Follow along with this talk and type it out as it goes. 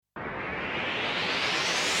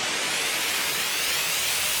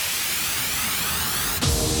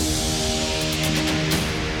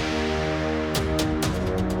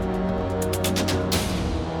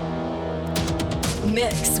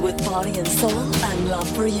mix with body and soul and love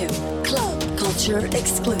for you. Club culture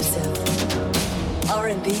exclusive.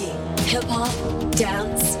 R&B, hip-hop,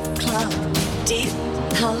 dance, club, deep,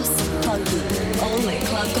 house, funky. Only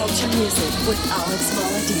club culture music with Alex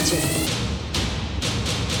Mala DJ.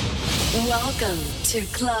 Welcome to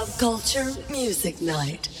Club Culture Music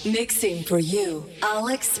Night. Mixing for you,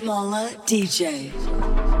 Alex Mala DJ.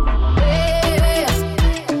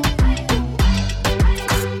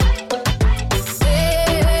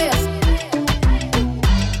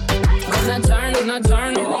 Gonna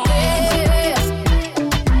turn around.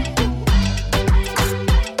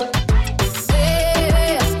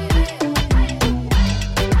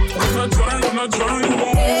 Gonna turn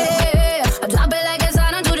around. I drop it like it's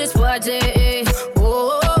hot into this party.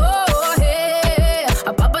 Oh, oh, oh, hey.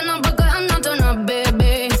 I pop it up because I'm not turn up,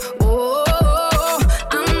 baby. Oh, oh,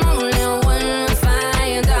 I'm only one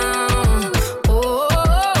flying down. Oh,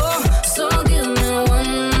 oh, so give me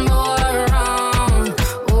one more round.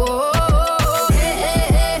 Oh,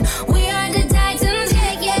 hey, we are the Titans,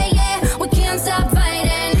 yeah, yeah, yeah. We can't stop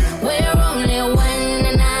fighting. We're only one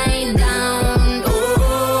night down.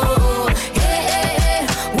 Oh, hey,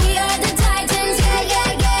 we are the Titans, yeah,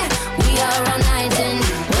 yeah, yeah. We are all night and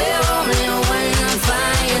we're only one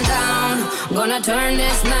flying down. Gonna turn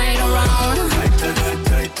this night around.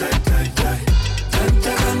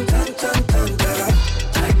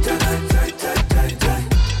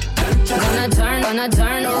 Gonna turn around. Gonna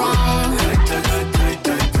turn around.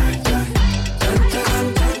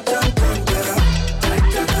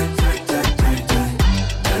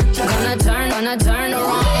 Gonna turn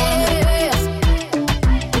around.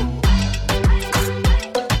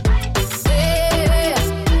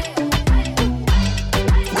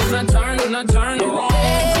 Gonna turn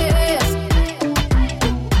around.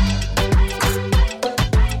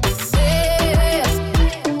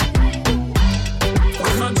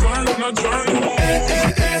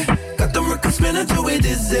 Got them records spinning till we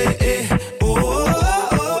dizzy. Oh,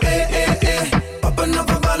 oh, oh, popping up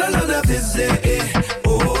a bottle of that fizzy.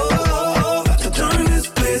 Oh, about to turn this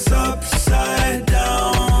place upside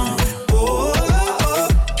down. Oh, oh,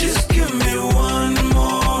 just give me one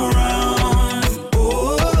more round.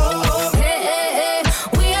 Oh, Hey,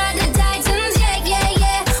 we are the Titans, yeah, yeah,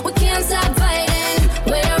 yeah. We can't stop fighting.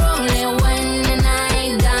 We're only one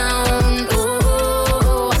night down.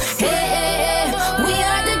 Oh, hey, we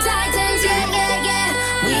are the Titans, yeah, yeah, yeah.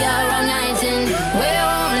 We are all night and we're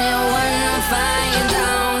only one flying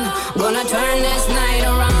down. Gonna turn this night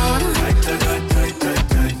around.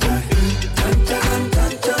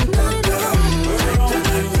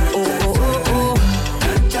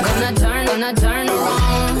 Gonna turn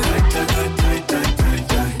around.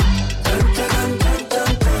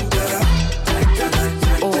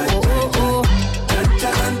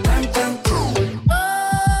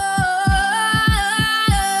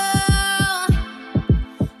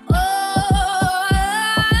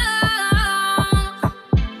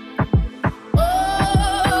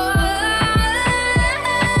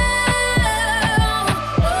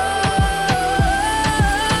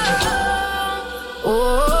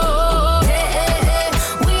 Oh, hey,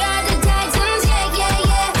 we are the Titans, yeah, yeah,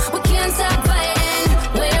 yeah. We can't stop fighting.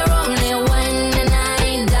 We're only one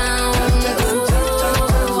night down.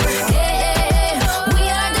 Oh, hey, we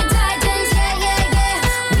are the Titans, yeah, yeah, yeah.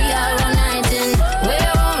 We are all night and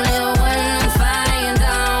we're only one flying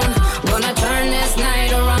down. Gonna turn this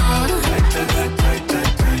night around.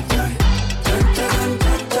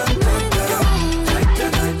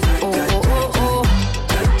 Oh, oh, oh, oh.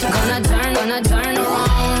 Gonna turn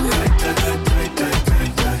around.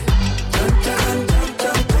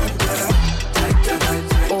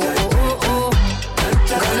 Oh, oh, oh, oh.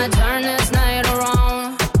 Gonna turn this night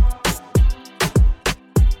around.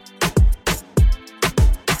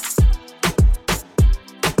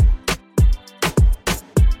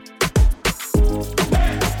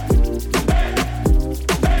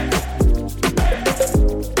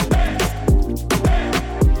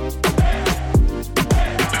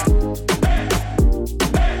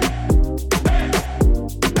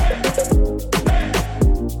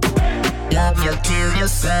 love you till you're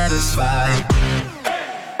satisfied.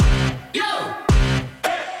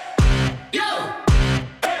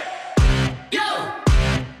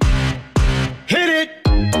 Hit it.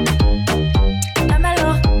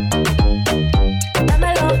 Dámelo.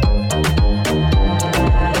 Dámelo.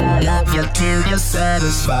 Love you till you're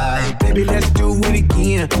satisfied. Baby, let's do it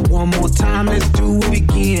again. One more time, let's do it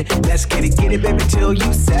again. Let's get it, baby, till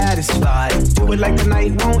you satisfied. Do it like the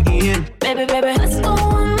night won't end. Baby, let's go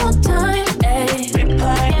one more time. Ayy,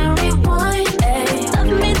 replay and rewind. Ayy, love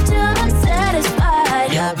me till I'm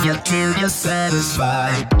satisfied. Love you till you're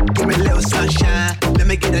satisfied. Give me a little sunshine, let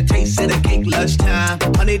me get a taste of the cake lunchtime.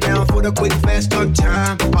 Honey down for the quick, fast on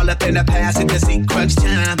time. All up in the past in the seat crunch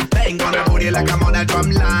time. Bang on the booty like I'm on a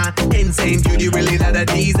drum line. Insane beauty, really let a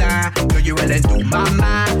design. Girl, you really do my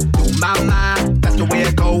mind, do my mind. That's the way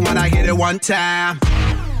it go when I hit it one time.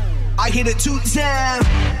 I hit it 2 times,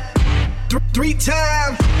 3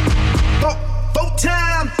 times, 4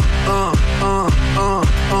 times.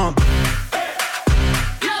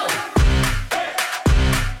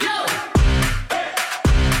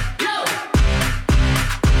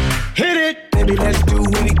 Hit it, baby, let's do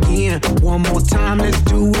it again. One more time, let's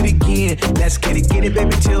do it again. Let's get it,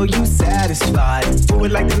 baby, till you satisfied. Do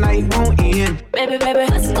it like the night won't end. Baby,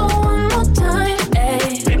 let's go one more time,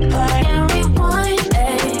 ayy. Replay and rewind,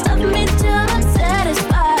 ayy. Love me till I'm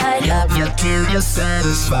satisfied. Love you till you're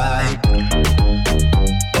satisfied.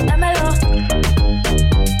 Dámelo,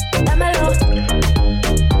 dámelo,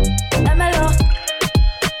 dámelo.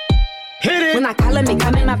 Hit it. When I call him, he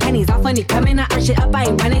coming, my panties off when he coming. I arch it up, I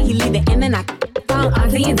ain't running, he leave it in, then I found on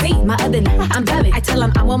TNT, my other night, I'm dubbing. I tell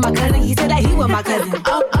him I want my cousin, he said that he want my cousin.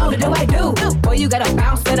 Oh, what do I do? Boy, you gotta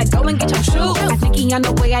bounce, better go and get your shoes. I think he on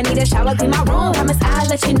the way, I need a shower, clean my room. Promise I'll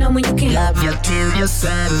let you know when you can. Love you till you're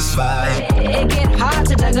satisfied. It get hard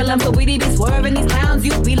to juggle them, so we be swerving these clowns,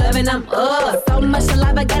 you be loving them. So much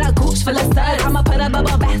saliva, got a gooch full of suds. I'ma put a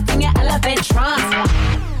bubble bath in your elephant trunk.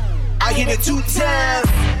 I hit it 2 times,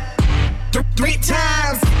 3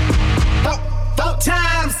 times, 4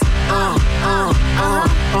 times.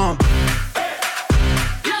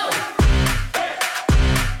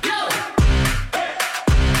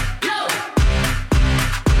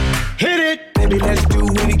 Hit it, baby, let's do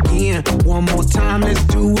it again. One more time, let's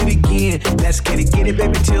do it again. Let's get it,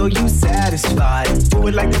 baby, till you satisfied. Do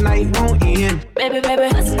it like the night won't end. Baby,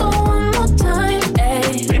 let's go one more time,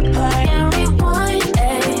 ayy. Replay and rewind,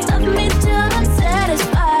 ayy. Love me till I'm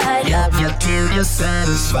satisfied. Love you till you're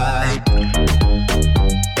satisfied.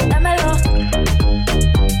 Dámelo,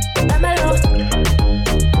 dámelo,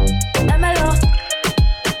 dámelo.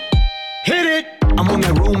 Hit it! I'm on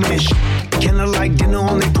that room-ish. Kinda like dinner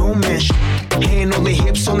on that room-ish. Hand on the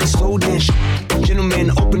hips on that slow dish.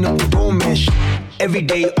 Gentlemen, open up the door-ish. Every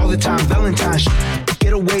day, all the time, Valentine's.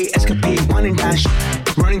 Get away, escapade, one and dine.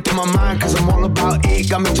 Running through my mind, cause I'm all about it.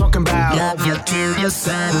 Got me talking about love you till you're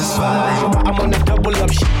satisfied. I'm on that double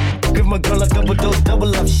up shit. Give my girl a double dose,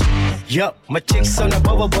 double up shit. Yup, my chick's on that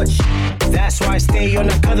bubble butt shit. That's why I stay on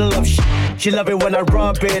that cuddle up shit. She love it when I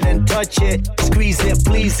rub it and touch it. Squeeze it,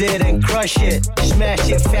 please it, and crush it. Smash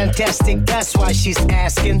it, fantastic, that's why she's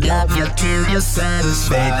asking. Love you till you're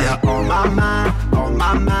satisfied. Baby, on my mind, on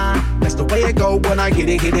my mind. That's the way it go when I hit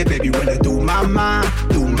it, baby. When I do my mind,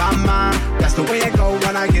 do my mind. That's the way it go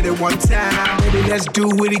when I get it one time. Baby, let's do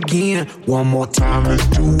it again. One more time, let's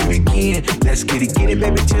do it again. Let's get it,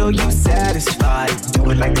 baby, till you satisfied. Do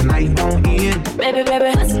it like the night won't end. Baby,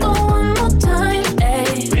 let's go one more time,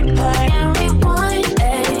 ayy. Replay and rewind,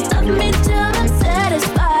 ayy. Love me till I'm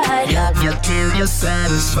satisfied. Love you till you're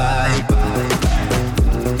satisfied.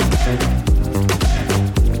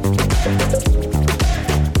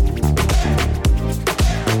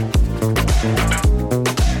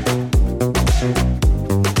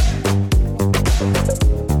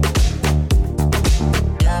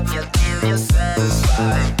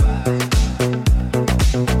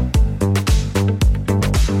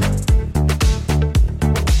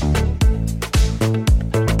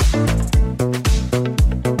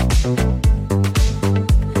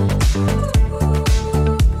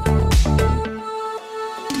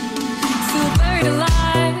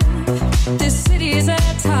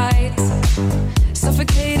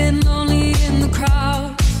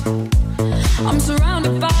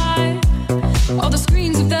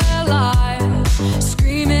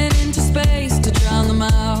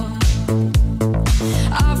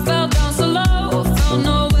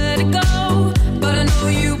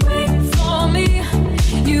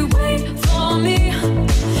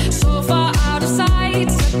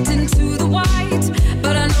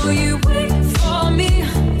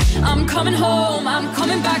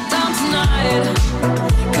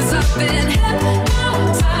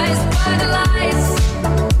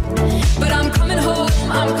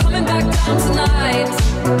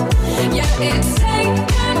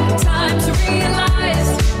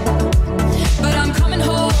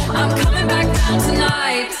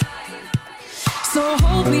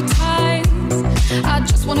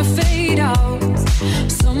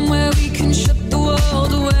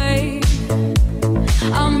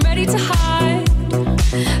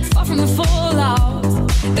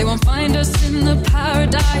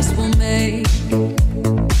 Paradise we'll make.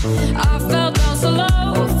 I fell down so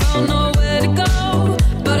low, found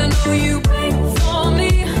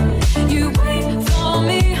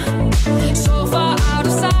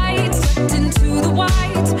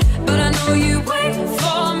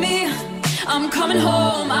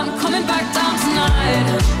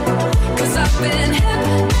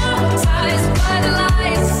hypnotized by the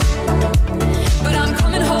lights. But I'm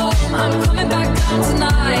coming home, I'm coming back down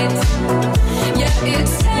tonight. Yeah,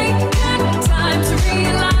 it's taken time to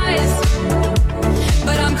realize.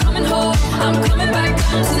 But I'm coming home, I'm coming back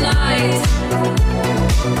down tonight.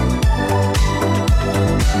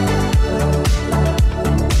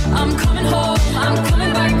 I'm coming home, I'm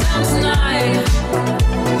coming back down tonight.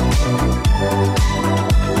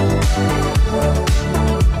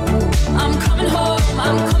 I'm coming home,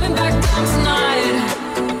 I'm coming back down tonight.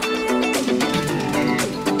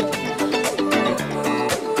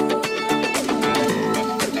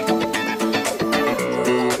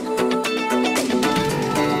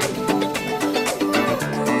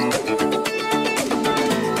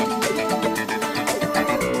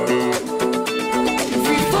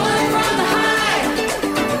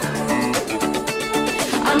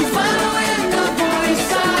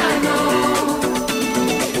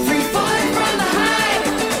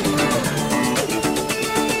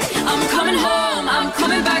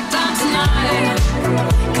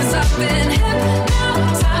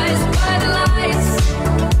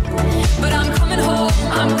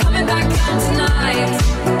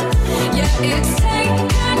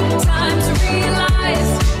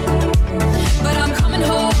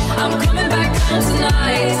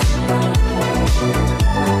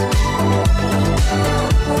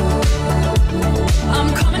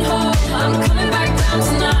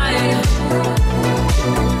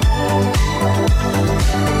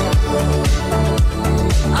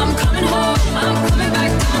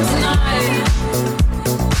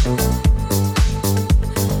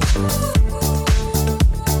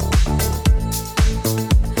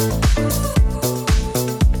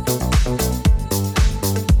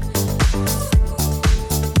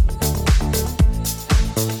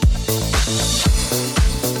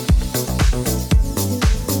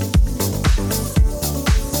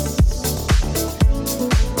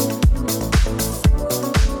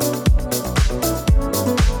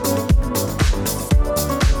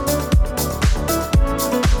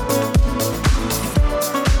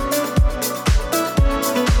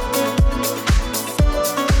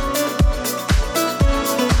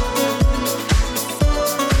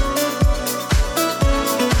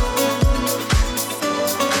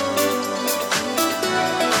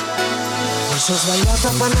 Ho sbagliato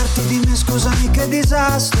a parlarti di me, scusami che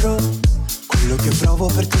disastro. Quello che provo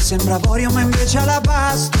per te sembra avorio ma invece è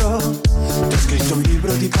alabastro. Ti ho scritto un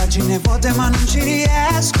libro di pagine vuote ma non ci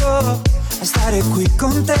riesco a stare qui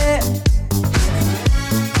con te.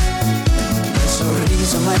 Il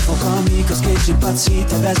sorriso ma è poco amico, scheggi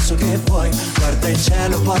impazziti adesso che vuoi. Guarda il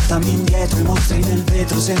cielo, portami indietro, i mostri nel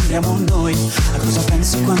vetro sembriamo noi. A cosa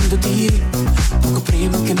pensi quando tiri? Poco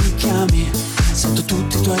prima che mi chiami sento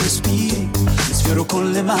tutti i tuoi respiri, ti sfioro con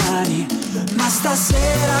le mani. Ma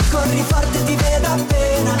stasera corri forte, ti vedo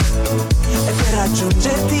appena, e per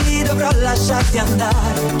raggiungerti dovrò lasciarti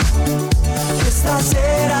andare. Questa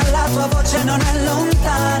sera la tua voce non è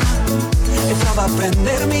lontana, e prova a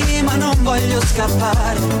prendermi ma non voglio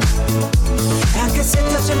scappare. E anche se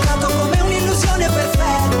ti ho cercato come un'illusione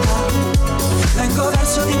perfetta, vengo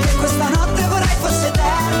verso di te, questa notte vorrei fosse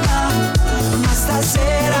eterna. Ma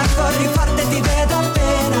stasera corri forte, ti vedo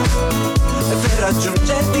appena, e per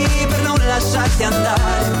raggiungerti, per non lasciarti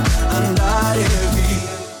andare, andare via.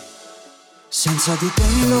 Senza di te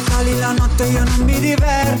nei locali la notte io non mi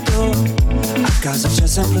diverto. A casa c'è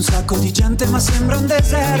sempre un sacco di gente ma sembra un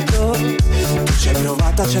deserto. Tu ci hai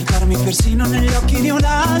provato a cercarmi persino negli occhi di un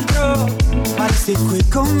altro, ma resti qui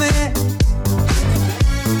con me.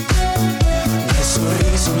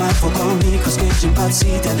 Sorriso ma è poco amico, scheggi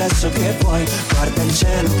impazziti adesso che vuoi. Guarda il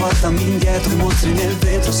cielo, portami indietro, i mostri nel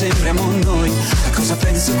vetro sembriamo noi. A cosa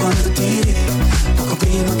pensi quando tiri? Poco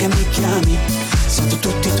prima che mi chiami sento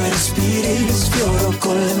tutti i tuoi respiri, li sfioro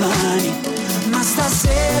con le mani. Ma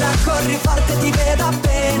stasera corri forte, ti vedo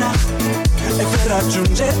appena, e per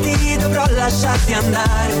raggiungerti dovrò lasciarti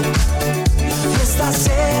andare. Questa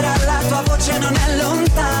sera la tua voce non è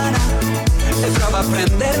lontana, e prova a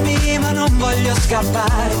prendermi ma non voglio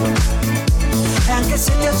scappare. E anche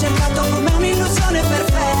se ti ho cercato come un'illusione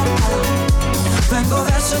perfetta, vengo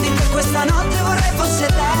verso di te, questa notte vorrei fosse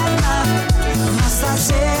eterna. Ma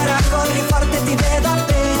stasera corri forte, ti vedo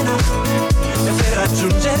appena, e per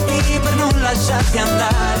raggiungerti, per non lasciarti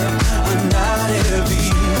andare, andare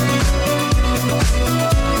via.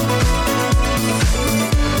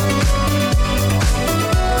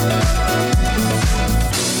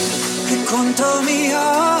 Quanto mi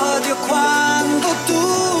odio quando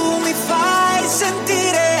tu mi fai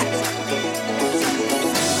sentire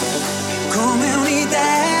come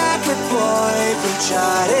un'idea che puoi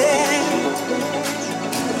bruciare.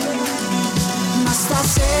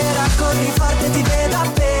 stasera corri forte, ti vedo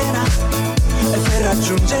appena, e per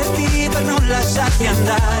raggiungerti, per non lasciarti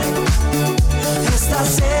andare. E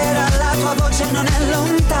stasera la tua voce non è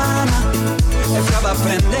lontana, e prova a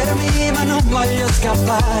prendermi ma non voglio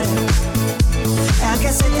scappare. E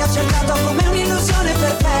anche se ti ho cercato come un'illusione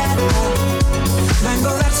perfetta,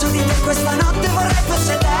 vengo verso di te questa notte, vorrei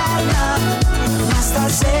fosse eterna. Ma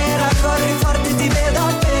stasera corri forte, ti vedo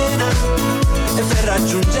appena, e per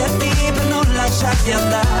raggiungerti, per non lasciarti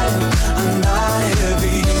andare, andare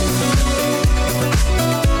via.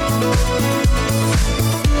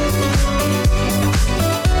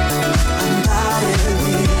 Andare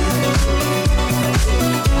via.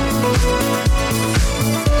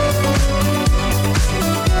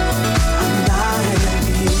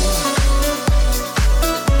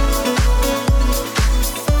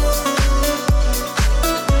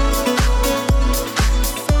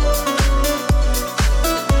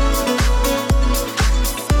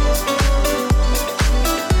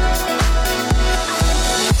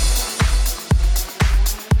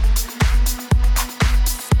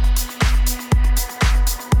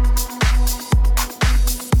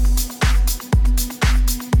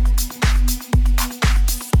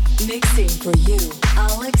 Mixing for you,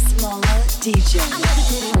 Alex Mala DJ.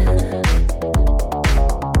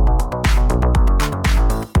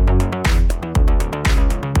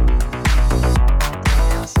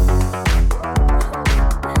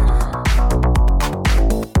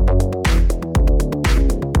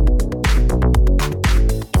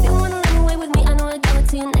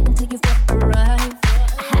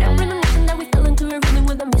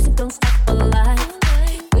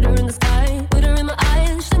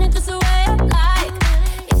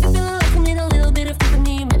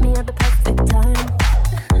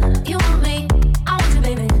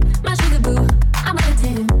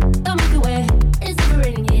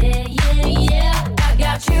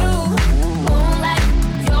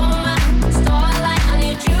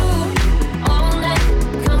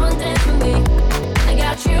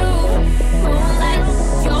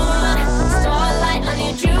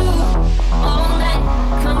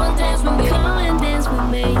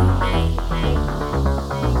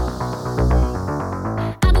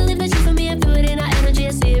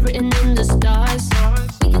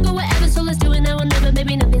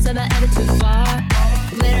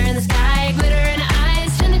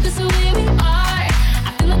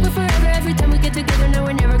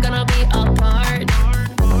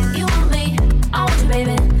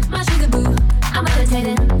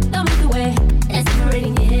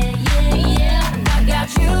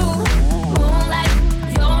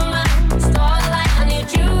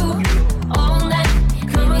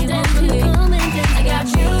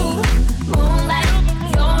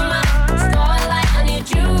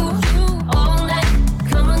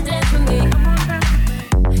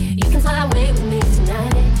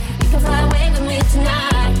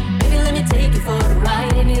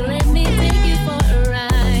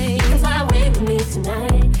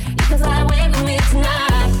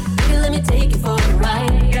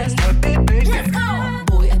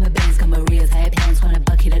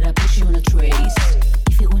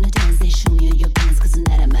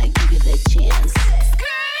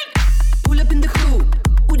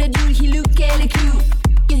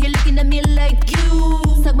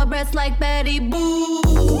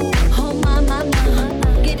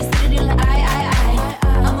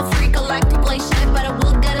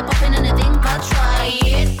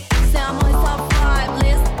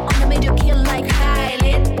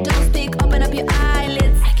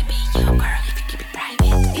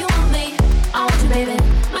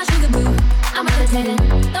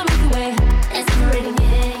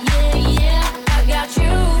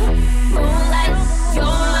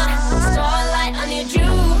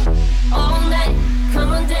 All night,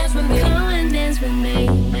 come on, dance with me.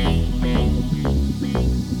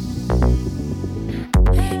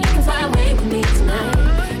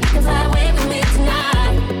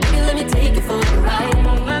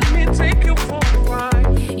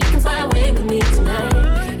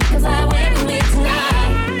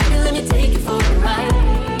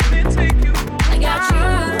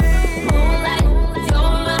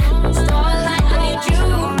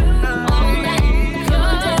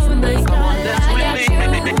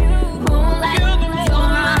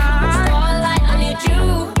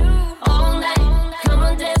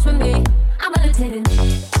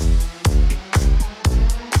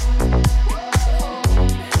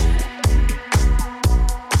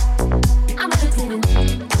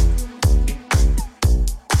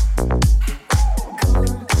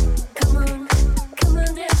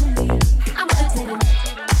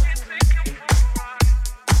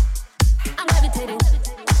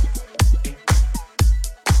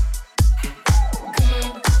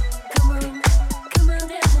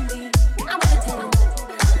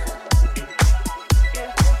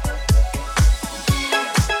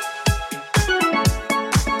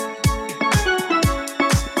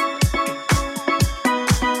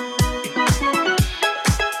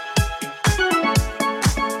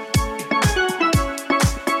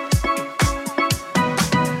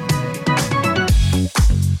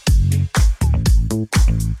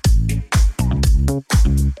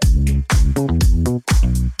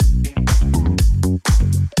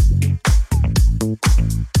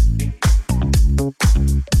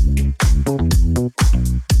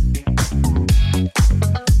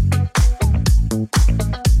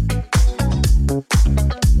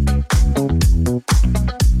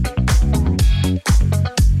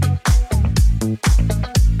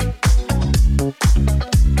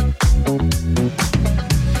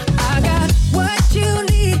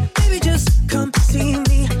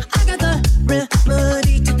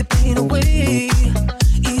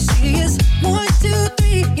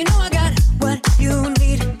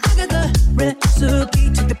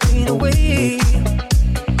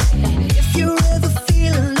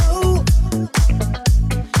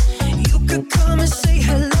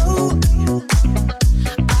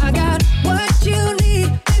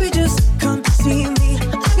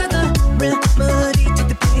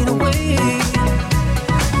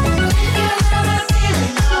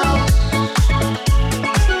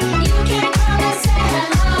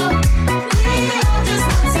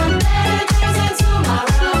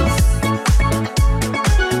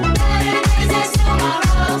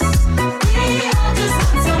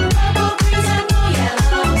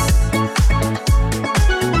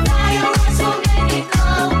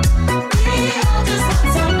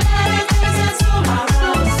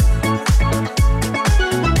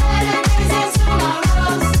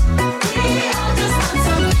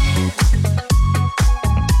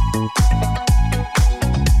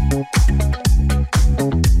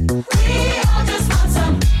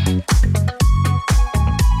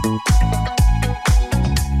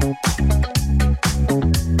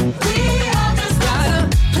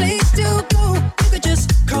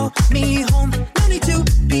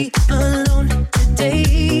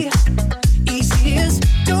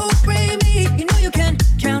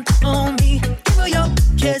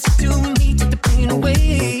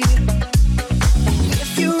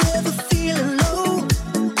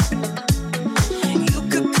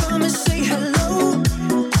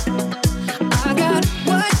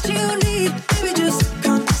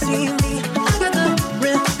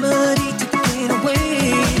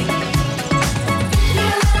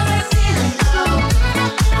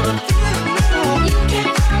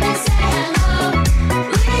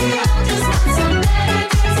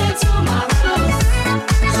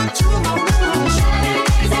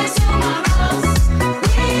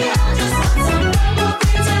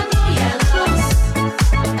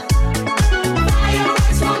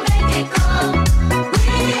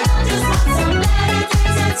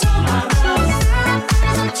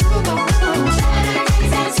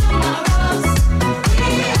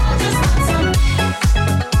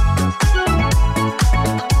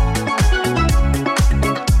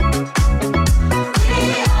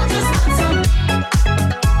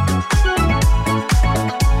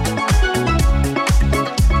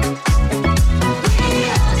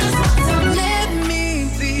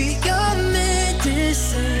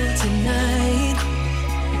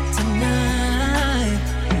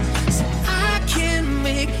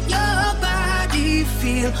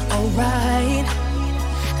 alright.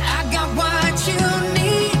 I got what you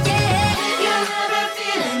need, yeah. If you're ever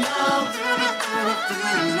feeling low,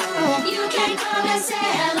 you can come and say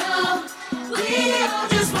hello. We all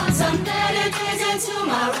just want some better days and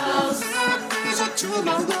tomorrows.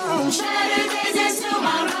 Better days and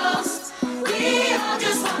tomorrows. We all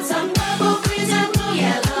just want some purple, greens and blue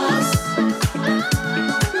yellows.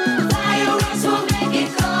 Fireworks will make it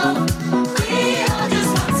cold. We all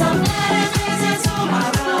just want some better days and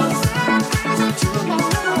tomorrows.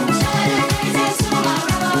 Better days and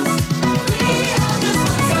tomorrows. We all just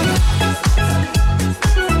want some. We all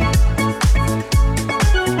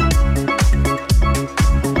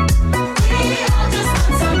just want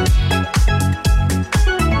some.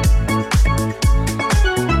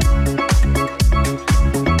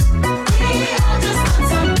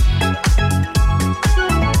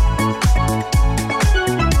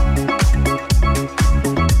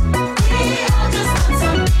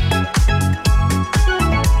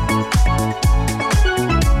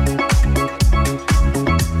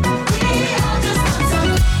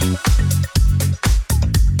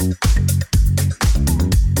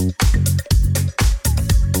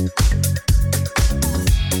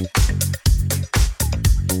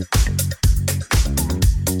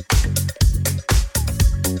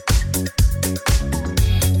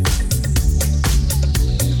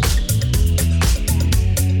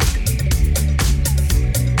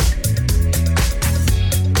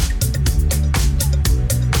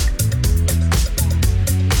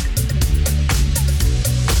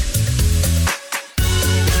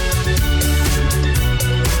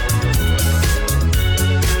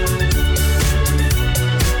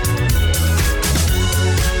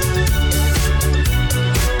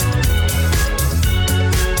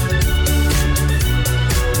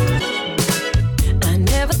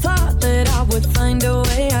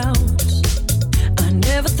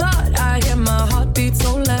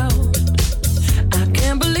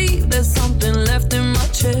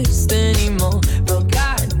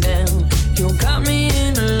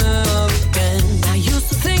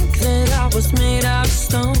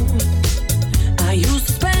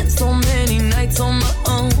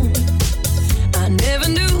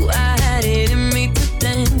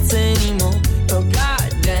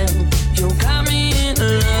 You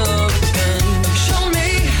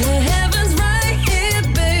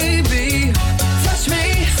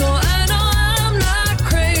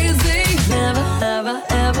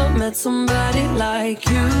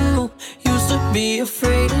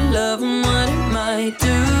love and what it might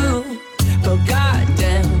do. But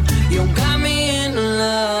goddamn, you got me in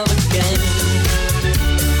love again.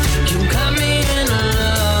 You got me in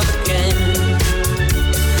love again.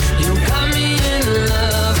 You got me in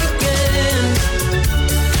love again.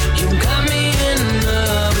 You got me in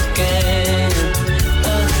love again,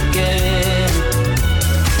 again.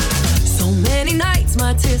 So many nights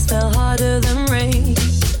my tears fell harder than rain.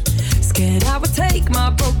 Scared I would take my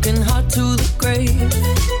broken heart to the grave.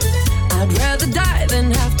 I'd rather die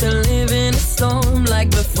than have to live in a storm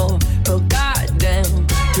like before. But goddamn,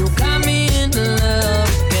 you got me in love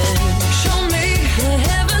again. Show me the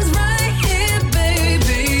heavens right here,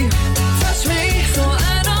 baby. Touch me so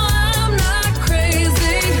I know I'm not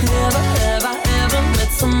crazy. Never have I ever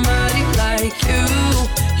met somebody like you.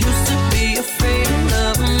 Used to be afraid of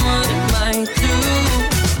love and what it might do.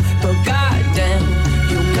 But goddamn,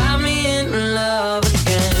 you got me in love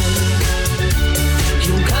again.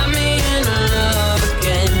 You got me in love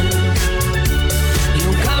again. You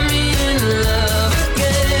got me in love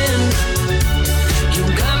again. You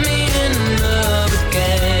got me in love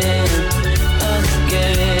again,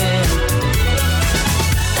 again.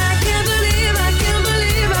 I can't believe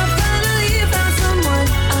I finally found someone.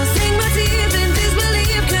 I'll sink my teeth in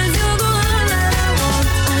disbelief 'cause you're the one that I want.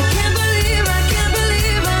 I can't believe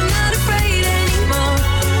I'm not afraid anymore.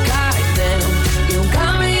 Goddamn, you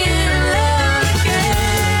got me in love again.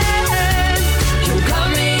 You got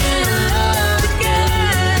me in love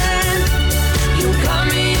again. You got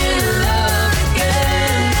me in love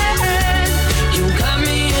again. You got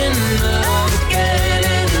me in love again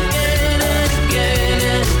and again and again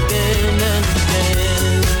and again and again.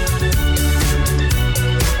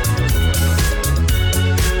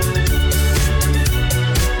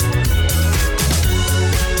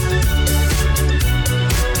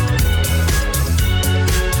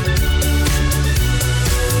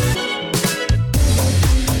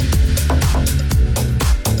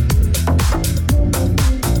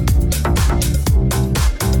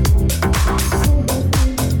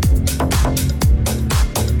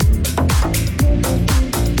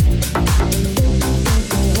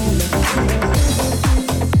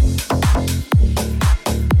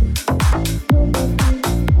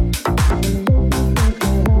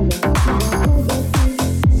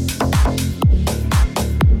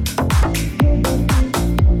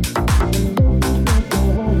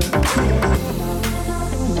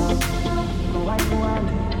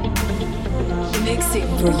 Mixing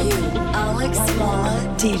for you, Alex Mala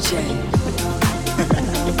DJ.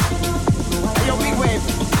 Hey, yo, big wave.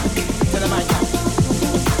 Tell them I can.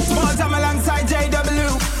 Small time alongside JW.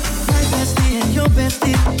 My bestie and your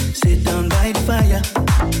bestie sit down by the fire.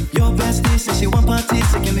 Your bestie says she want parties,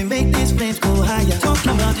 so can we make these flames go higher?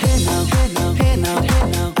 Talking about hey now, hey now, hey now,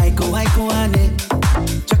 hey now. I go, ane.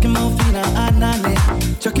 Chucking more fina, anane.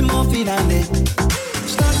 Chucking more fina, ane.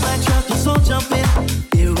 Start my truck, let's all jump in.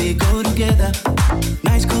 Here we go together.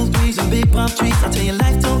 Nice cool breeze and big palm trees. I tell you,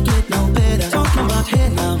 life don't get no better. Talking about hey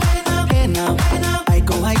now, hey now, hey now, hey now. I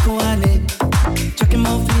go, ane. Chucking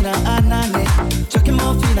more fina, anane. Chucking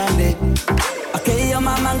more fina, ane. Okay, your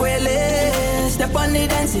mama ngwele, step on the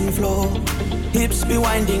dancing floor. Hips be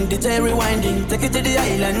winding, DJ rewinding, take it to the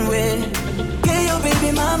island way. Okay, your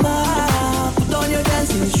baby mama, put on your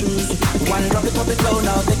dancing shoes. One drop it low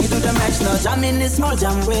now, take it to the max now. Jam in this small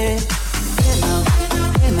jam way. Hey now,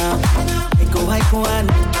 hey now, I go, ane.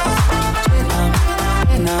 Hey now,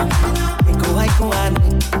 hey now, I go, ane.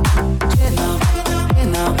 Hey now, hey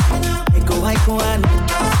now, I go, ane.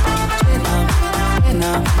 Hey now, hey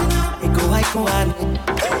now, I go, ane.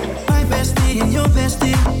 My bestie and your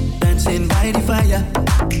bestie dancing by the fire.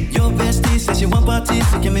 Your bestie says you want parties,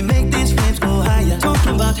 so can we make these flames go higher?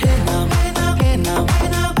 Talking about hey now, hey now, hey now, hey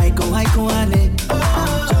now. I go, ane.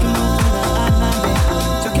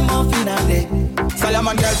 Chucking more fina, ane.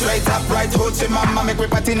 Solomon girls right up, right hoots in mama. Make we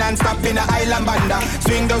party non-stop in a island banda.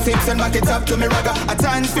 Swing those hips and back it up to me ragga. A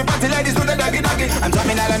chance for party ladies do the doggy doggy. I'm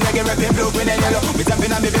drumming island reggae, rapping blue, green and yellow. We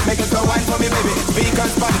jumping on me beat, make it go wine for me baby.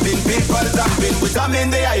 Speakers pumping, people jumping. We drumming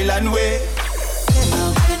the island way. Hey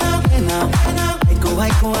now, hey now, hey now, hey now. I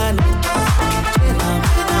go, ane. Hey now,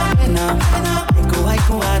 hey now, hey now. I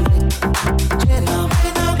go, ane. Hey now,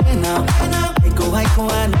 hey now, hey now, hey now. I go,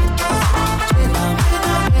 ane. Hey now,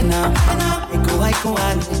 hey now, hey now. I go,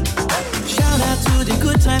 ane. Shout out to the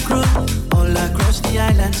good time crew all across the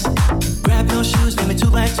islands. Grab your shoes, let me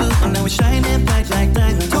 2x2, and now we're shining bright like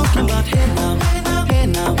diamonds. Talking about hey now, hey now, hey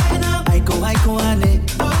now, hey now. I go, ane.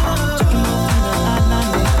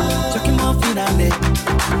 Chucking more fina, ane.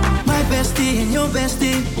 My bestie and your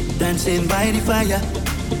bestie dancing by the fire.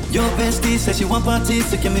 Your bestie says she want parties,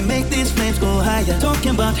 so can we make these flames go higher?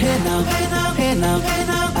 Talking about hey now, hey now,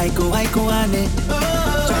 aiko ane.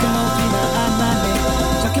 Talking more fina anane,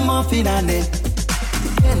 talking more fina ane.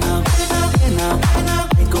 Hey now,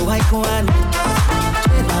 aiko ane.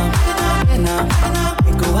 Hey now,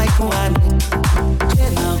 aiko ane.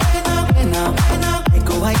 Hey now,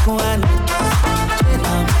 aiko ane.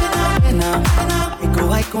 Hey now,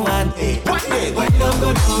 aiko ane. Wind up, go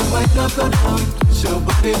down, wind up, go down. Show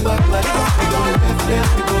body back like that. We go left,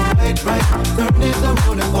 left, we go right, right. Turn it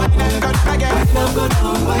around and forward. Wind up, go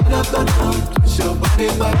down, wind up, go down. Show body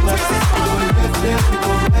back like that. We go left, left, we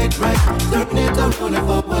go right, right. Turn it around and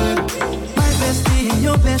forward. My bestie and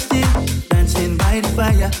your bestie dancing by the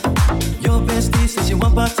fire. Your bestie says you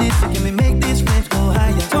want parties, so can we make these flames go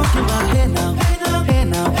higher? Talking about hey now,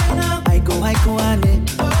 aiko ane.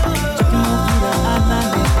 Talking more fina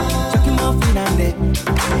anane, talking more fina ane.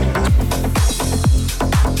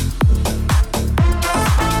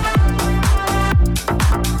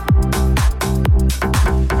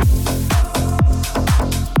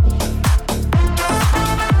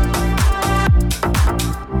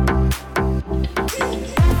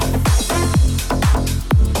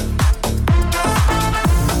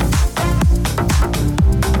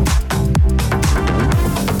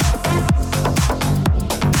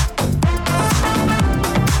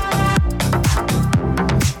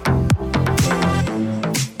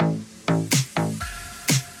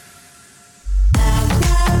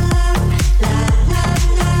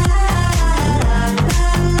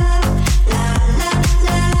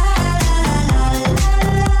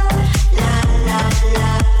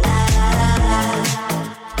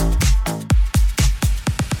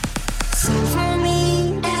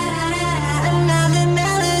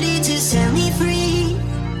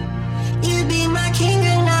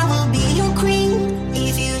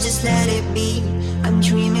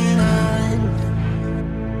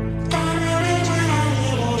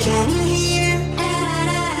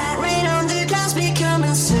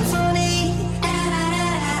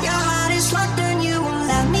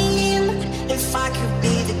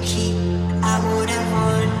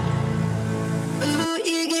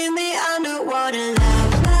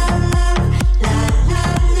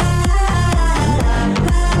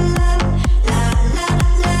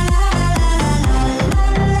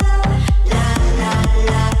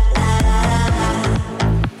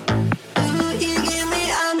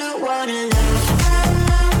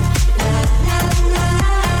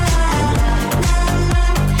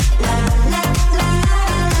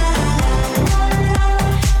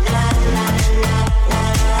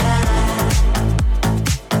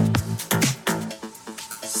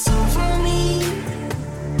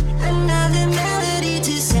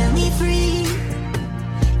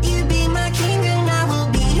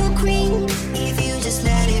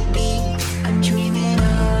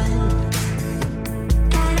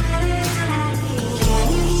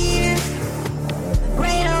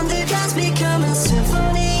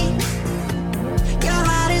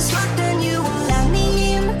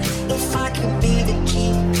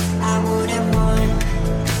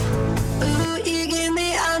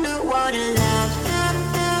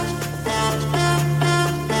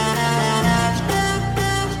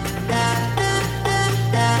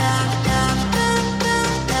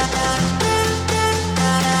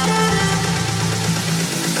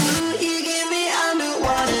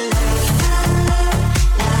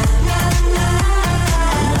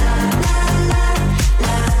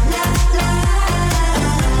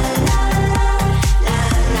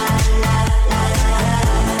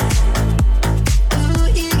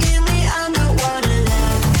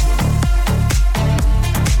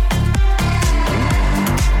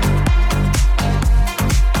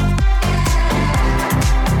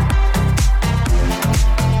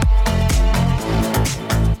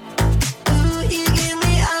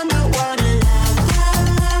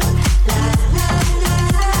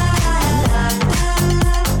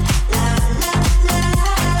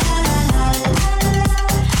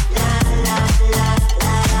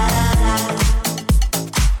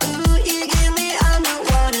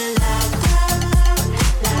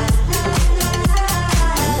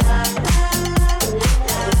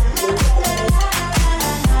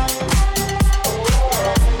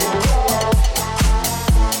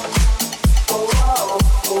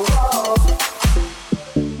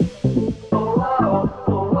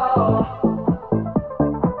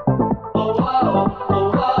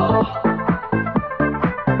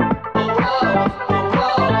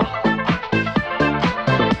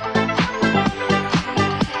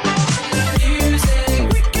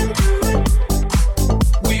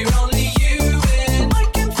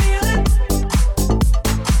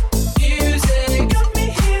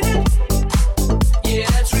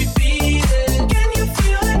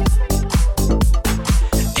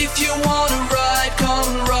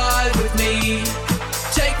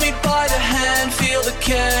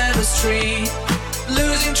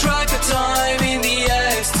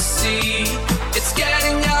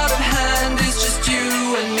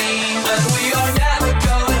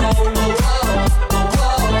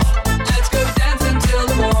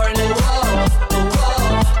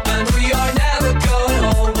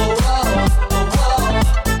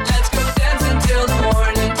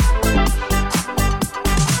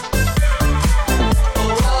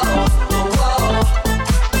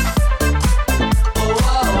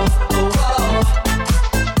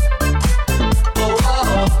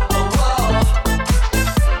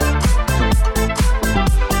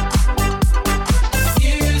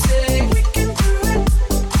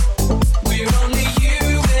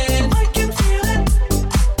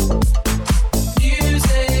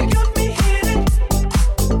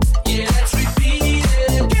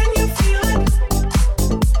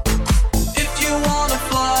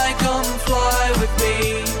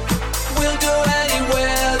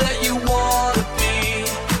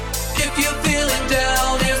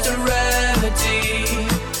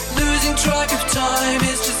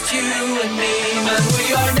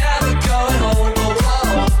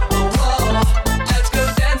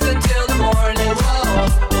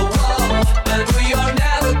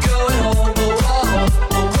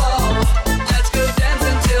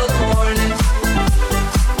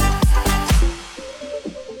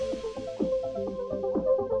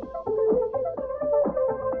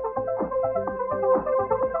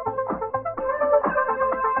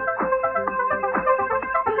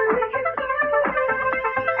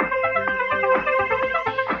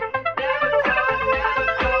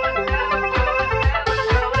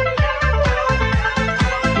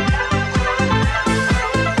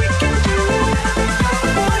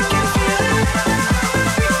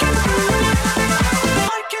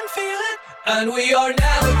 we are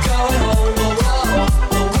never going home. Whoa, whoa,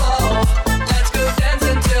 whoa, whoa. Let's go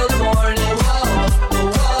dancing till the morning. Whoa,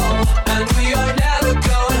 whoa, whoa. And we are never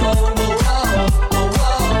going home. Whoa, whoa, whoa,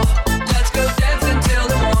 whoa. Let's go dancing till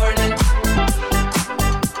the morning.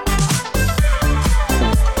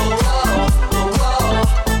 Whoa, whoa, whoa, whoa.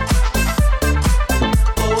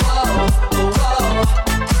 Whoa, whoa, whoa, whoa.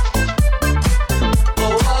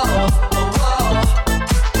 Whoa, whoa, whoa, whoa.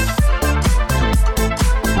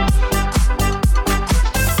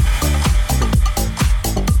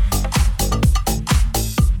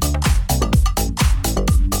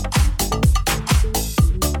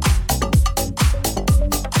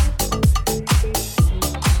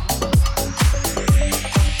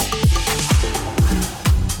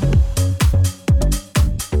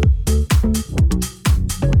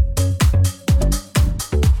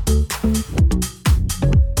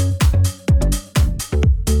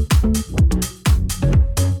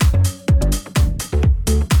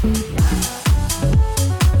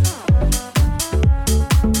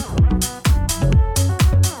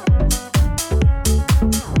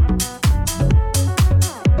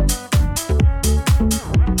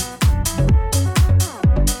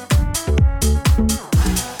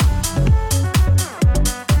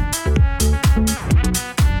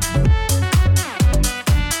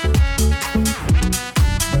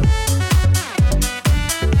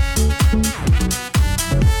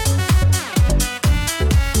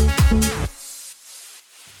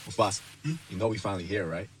 Boss, you know we finally here,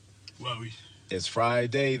 right? Well, we. It's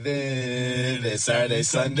Friday then, it's Saturday,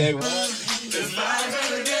 Sunday. It's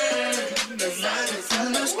Friday again. It's Friday,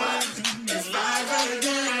 Sunday. It's Friday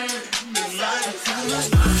again. It's Friday, Sunday.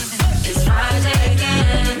 It's Friday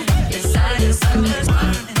again. It's Saturday, Sunday.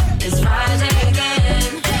 It's Friday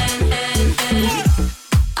again.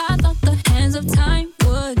 I thought the hands of time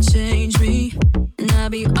would change me, and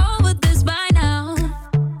I'd be over this by now.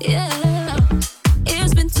 Yeah,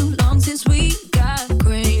 it's been too long since we got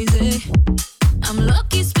crazy. I'm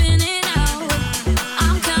lucky spinning out.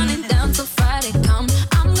 I'm counting down till Friday come.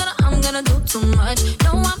 I'm gonna do too much.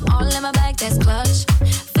 No, I'm all in my bag, that's clutch.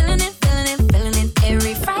 Feeling it, feeling it, feeling it.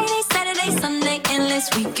 Every Friday, Saturday, Sunday, endless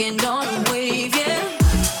weekend on a wave, yeah.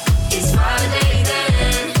 It's Friday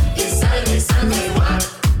then. It's Saturday, Sunday.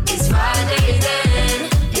 It's Friday then.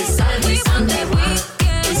 It's Saturday, Sunday.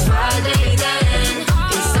 It's Friday then.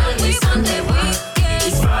 It's Saturday, Sunday.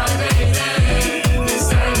 It's Friday then. It's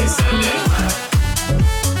Saturday, Sunday.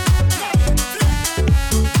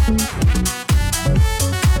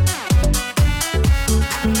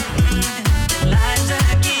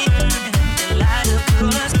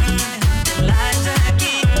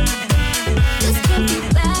 This can't be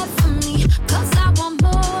bad for me, 'cause I want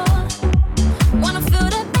more. Wanna feel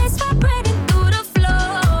the bass vibrating through the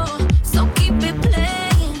floor. So keep it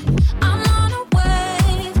playing. I'm on a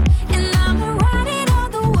wave, and I'ma ride it all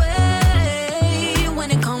the way. When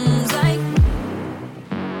it comes like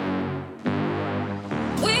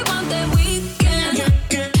we want that weekend.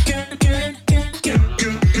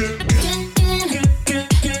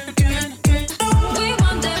 We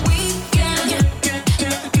want that weekend.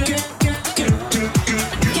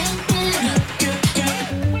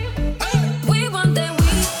 We want that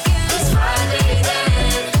weekend. It's Friday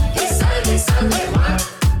then. It's Saturday, Sunday.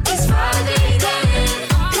 It's Friday then.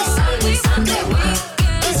 It's Saturday, Sunday.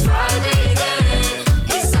 It's Friday then.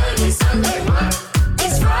 It's Saturday, Sunday.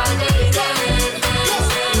 It's Friday then.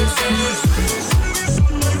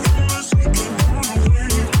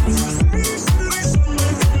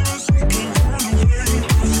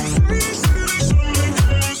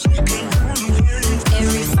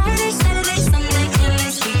 Every Friday, Saturday, Sunday,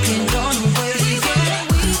 endless weekend on the wave.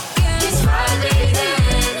 It's Friday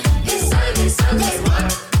then. It's Saturday, Sunday.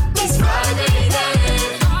 It's Friday then.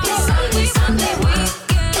 It's Saturday, Sunday.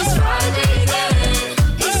 It's Friday then.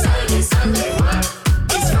 It's Saturday, Sunday.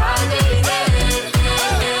 It's Friday then.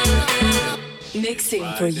 Mixing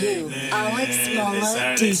for you, Alex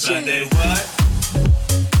Mala DJ.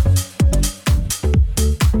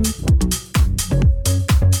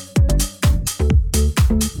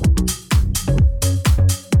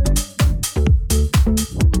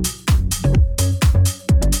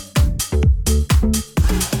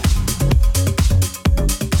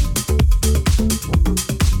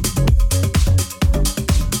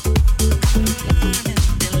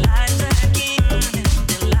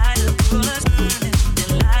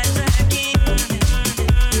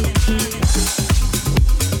 It's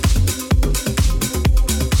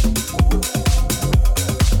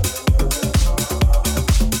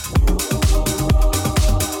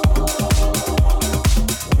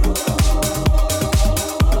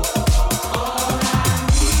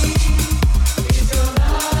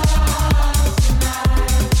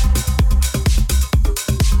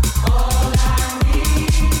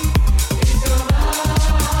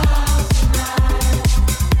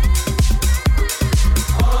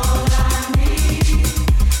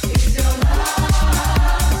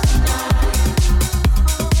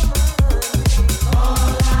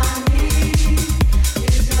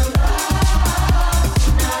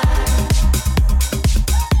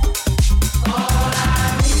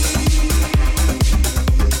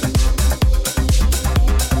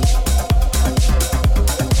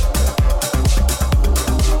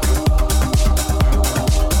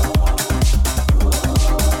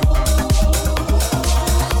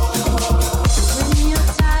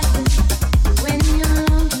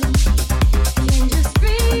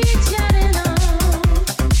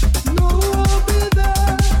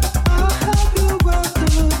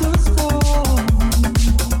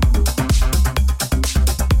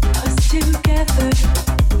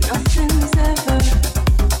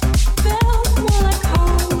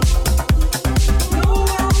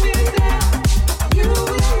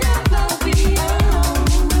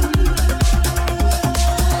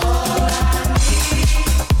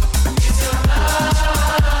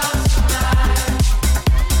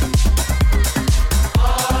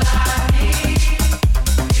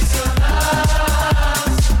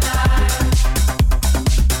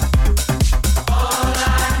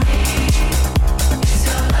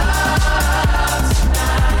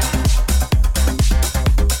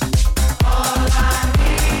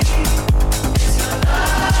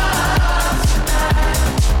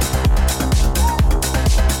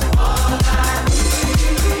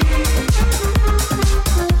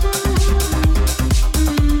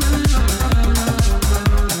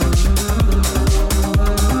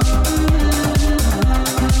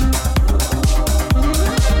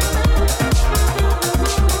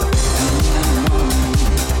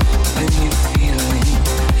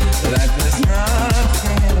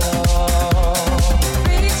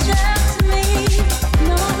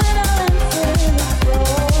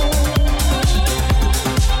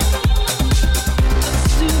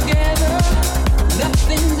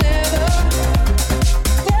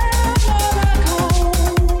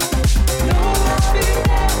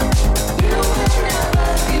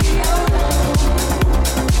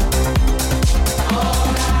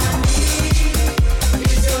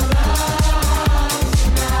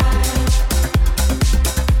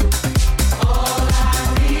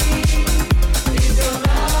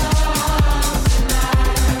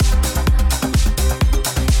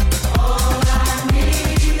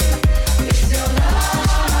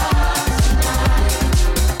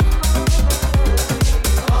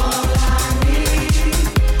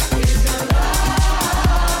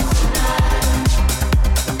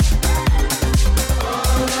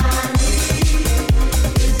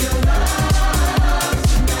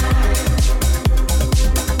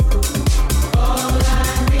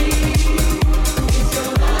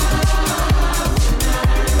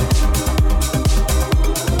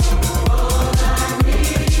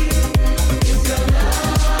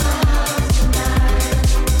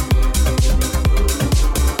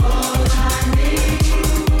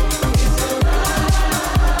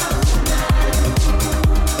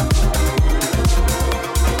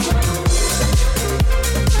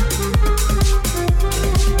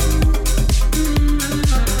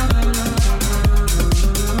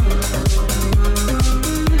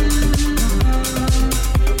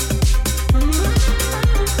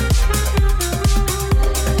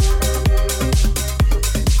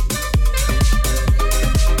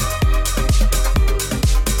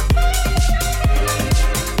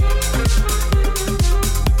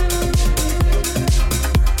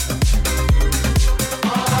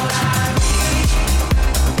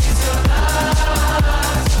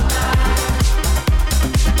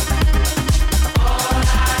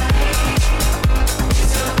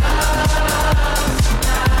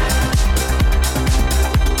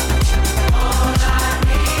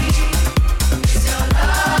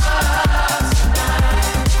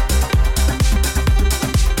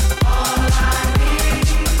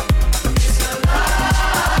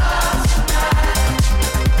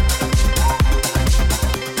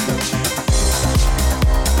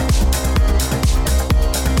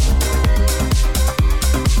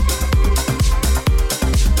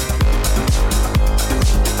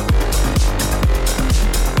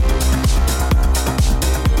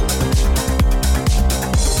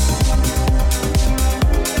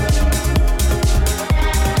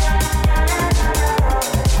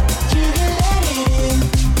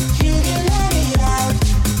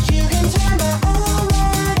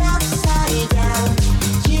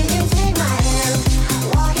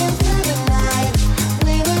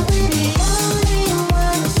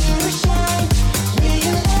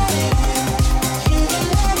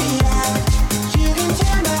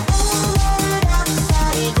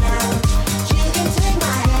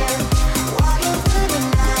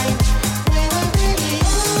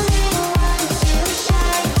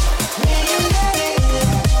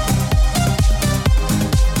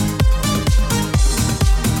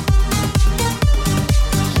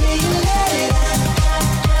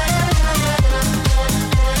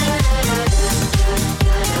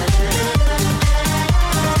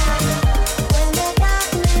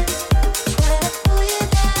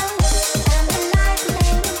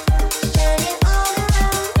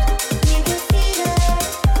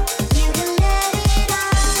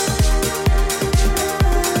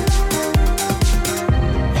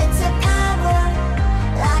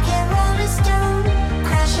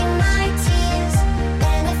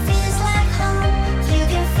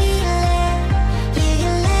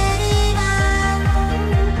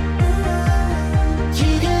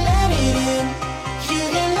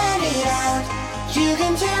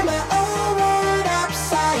can turn my whole world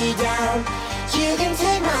upside down. You can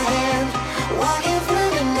take my hand, walking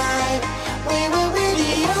through the night. We will be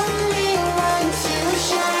the only ones to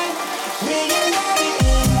shine. We can let it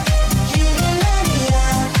in, you can let it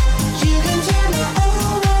out. You can turn my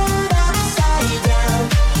whole world upside down.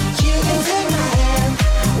 You can take my hand,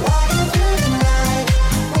 walking through the night.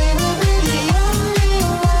 We will be the only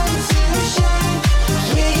ones to shine.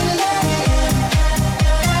 We can let it in.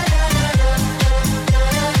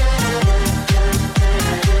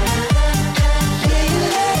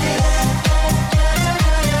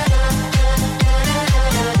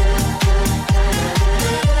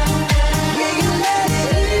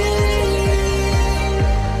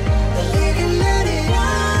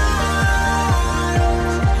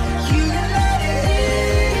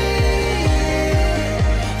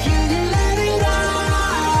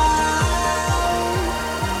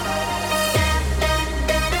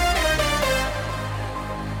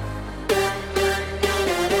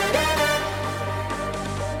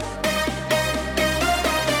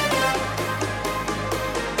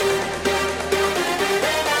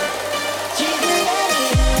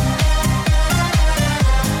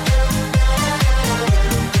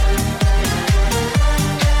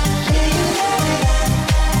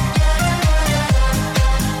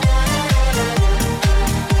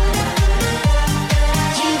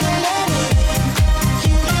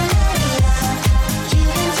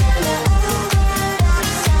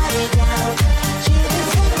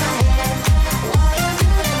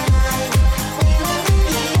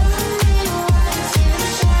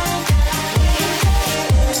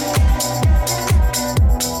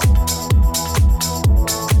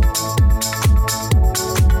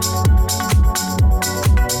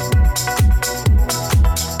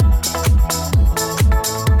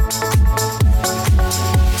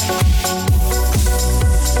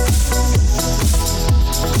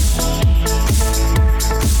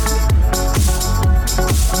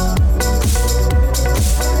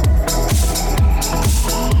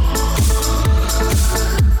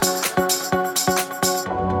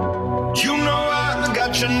 You know I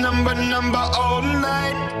got your number all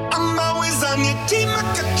night. I'm always on your team, I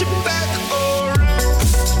got your back, alright.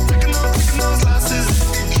 Taking those losses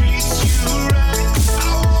if it treats you right.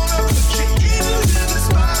 I wanna put you into the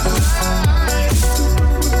spotlight.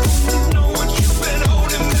 You know what you've been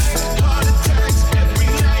holding back, heart attacks every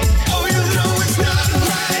night. Oh, you know it's not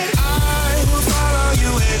right. I will follow you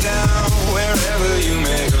way down, wherever you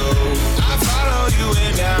may go. I follow you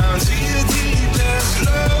way down to your deepest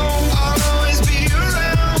low. I'll always be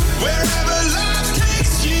around wherever life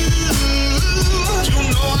takes you. You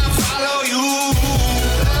know I follow you.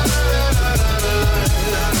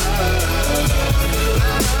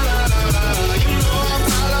 You know I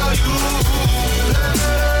follow you.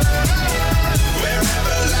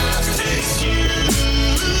 Wherever life takes you.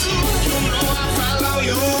 You know I follow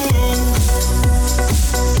you.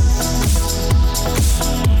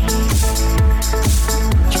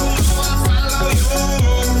 You know I follow you.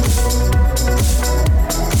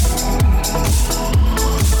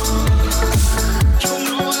 You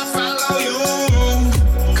know I follow you.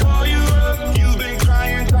 Call you up, you've been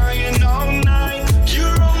crying all night.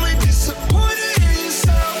 You're only disappointed in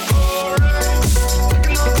yourself, alright.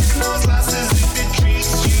 Taking those losses if it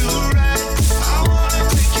treats you right. I wanna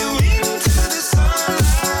take you into the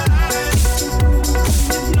sunlight.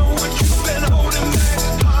 You know what you've been holding back,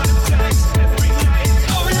 heart attacks every night.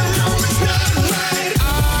 Oh, you know it's not right. I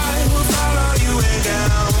will follow you way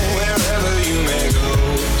down, wherever you may go.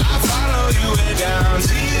 I follow you way down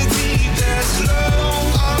to your deepest low.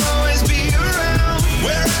 I'll always be around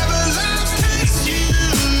wherever life takes you.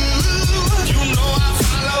 You know I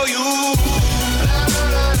follow you.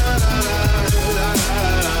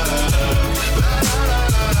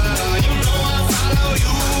 You know I follow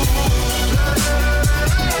you.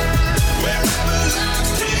 Wherever life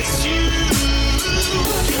takes you.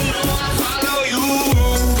 You know I follow you.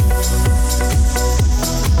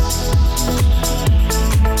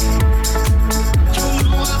 You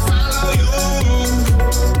know I follow you.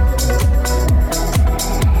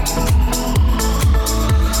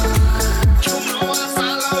 You know I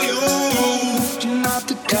follow you. You're not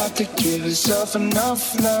the type to give yourself enough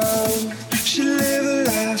love. Should live a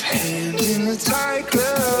life hand in a tight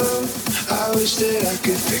glove. I wish that I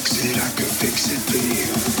could fix it for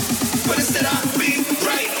you. But instead I'll be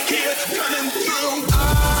right here coming through. I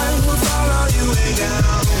will follow you way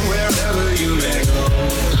down, wherever you may go.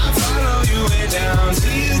 I follow you way down to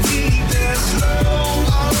your deepest low.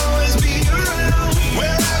 I'll always be around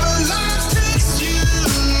wherever life takes you.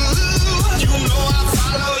 You know I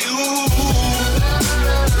follow you.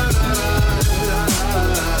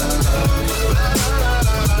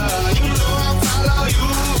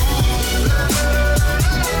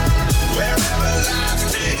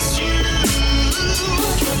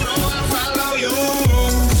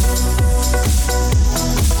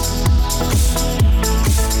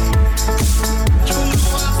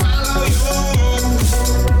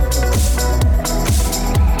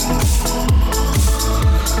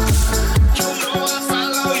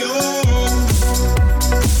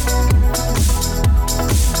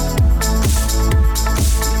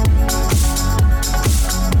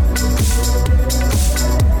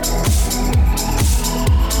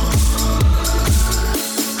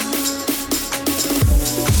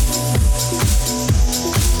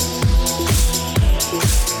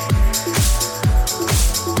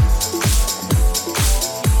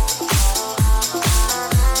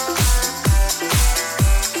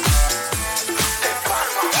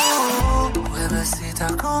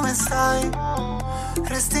 stai?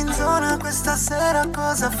 Resti in zona questa sera,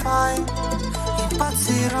 cosa fai?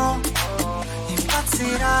 Impazzirò,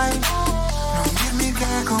 impazzirai. Non dirmi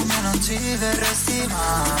che con me non ci verresti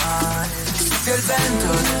mai. Soffia il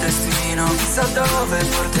vento del destino, chissà dove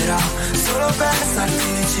porterà, solo per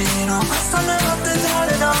starti vicino. Ma stanotte tra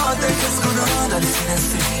le note che escono dal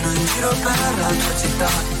finestrino, in giro per la tua città.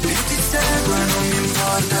 Io ti seguo e non mi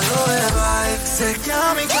importa dove vai. Se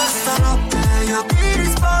chiami questa notte io ti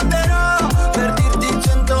risponderò, per dirti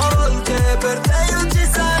 100 volte per te io ci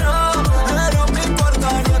sarò. E non mi importa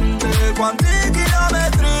niente quanti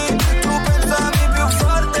chilometri tu pensavi più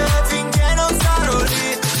forte, finché non sarò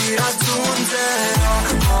lì ti raggiungerò.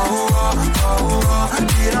 Oh, oh, oh, oh,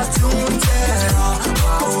 ti raggiungerò.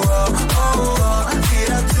 Oh, oh, oh, oh, ti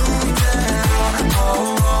raggiungerò.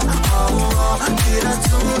 Oh, oh, oh, oh, ti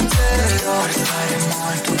raggiungerò. Restare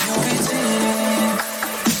molto più vicini.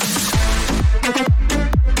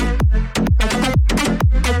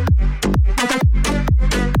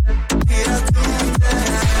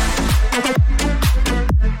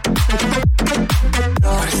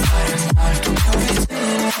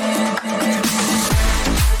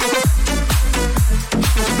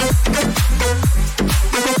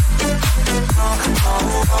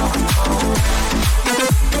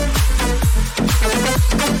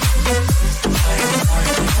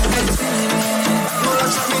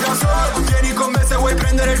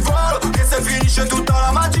 Finisce tutta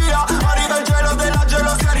la magia, arriva il gelo della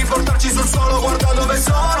gelosia, riportarci sul suolo, guarda dove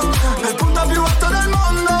sono, nel punto più alto del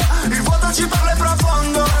mondo, il vuoto ci parla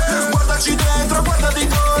profondo, guardaci dentro, guardati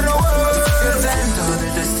intorno. Il vento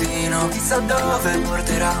del destino, chissà dove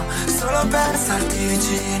porterà, solo per starti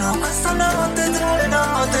vicino. Ma stanotte tra le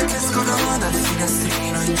note che escono dal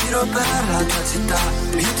finestrino, in giro per la tua città.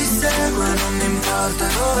 Io ti seguo e non mi importa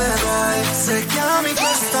dove vai. Se chiami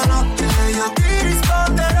questa notte io ti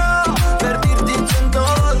risponderò, per dirti 100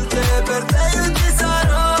 volte per te io ci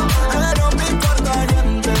sarò. E non mi importa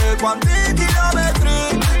niente quanti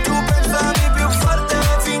chilometri tu pensavi più forte,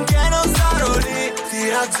 finché non sarò lì ti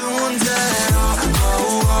raggiungerò.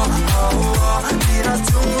 Oh, oh, oh, oh, ti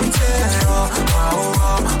raggiungerò. Oh,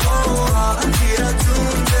 oh, oh, oh, ti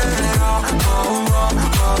raggiungerò. Oh, oh,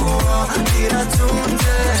 oh, oh, ti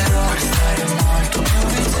raggiungerò. Per stare molto più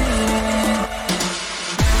vicini.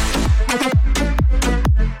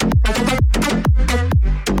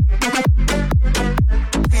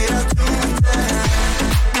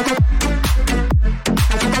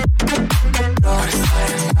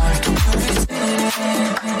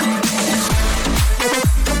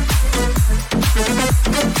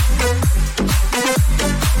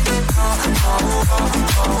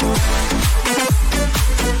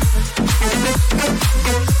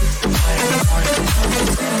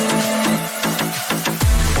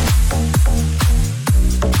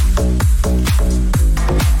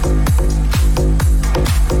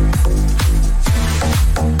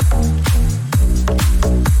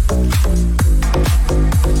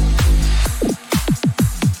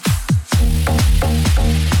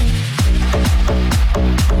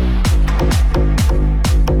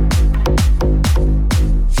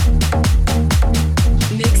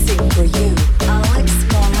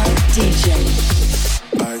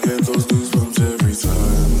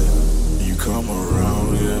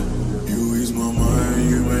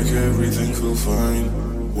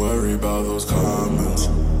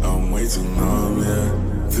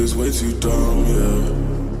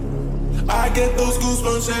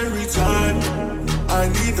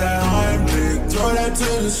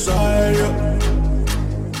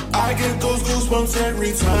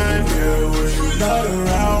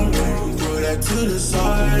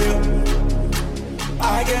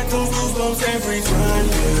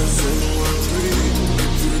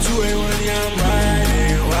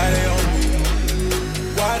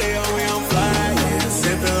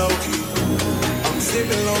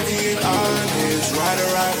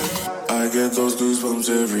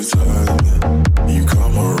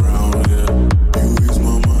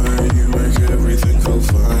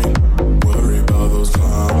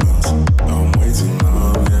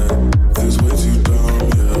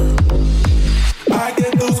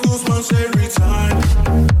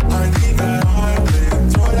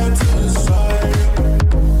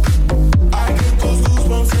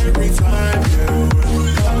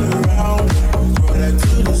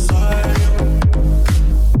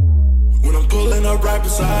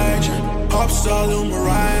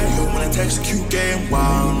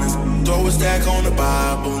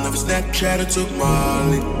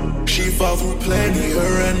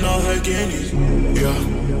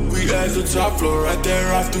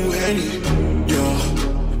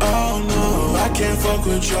 can't fuck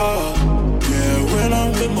with y'all. Yeah, when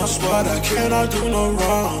I'm with my squad, I cannot do no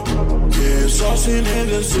wrong. Yeah, saucing in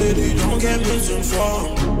the city, don't get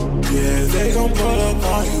misinformed. Yeah, they gon' pull up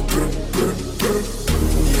on you.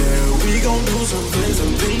 Yeah, we gon' do some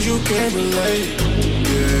things you can't relate.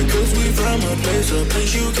 Yeah, cause we from a place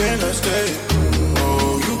you cannot stay.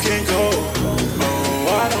 Oh, you can't go.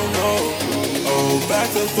 Oh, I don't know. Oh, back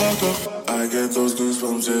the fuck up. I get those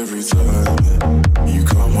goosebumps every time you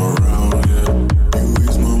come around, yeah. You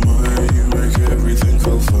ease my mind, you make everything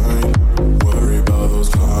feel fine. Worry about those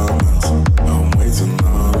comments, I'm way too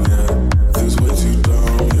numb, yeah. This way too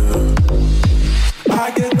dumb, yeah.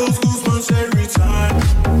 I get those goosebumps every time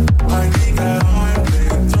I need that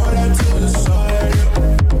Heimlich, throw that to the side,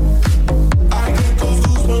 yeah. I get those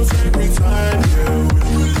goosebumps every time, yeah. When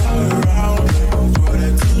you come around, yeah. Throw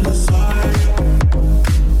that to the side,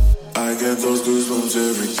 yeah. I get those goosebumps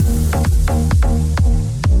every time.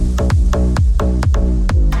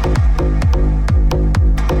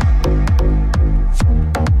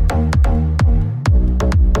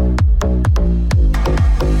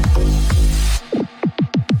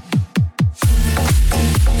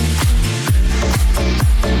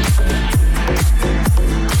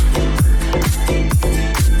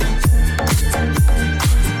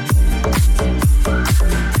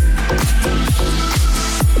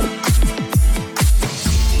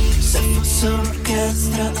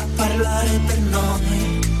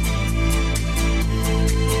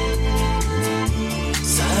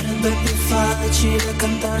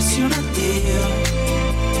 Cantarsi un addio,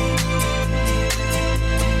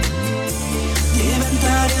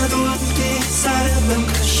 diventare adulti sarebbe un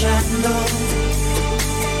crescendo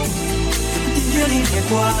di violini e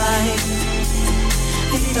guai,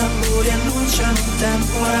 i tamburi annunciano un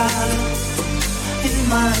temporale, il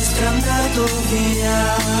maestro è andato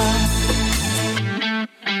via.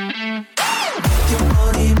 Metti un po'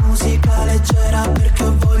 di musica leggera perché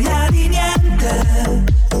ho voglia di niente,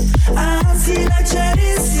 anzi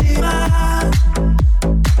leggerissima,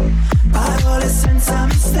 parole senza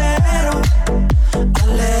mistero,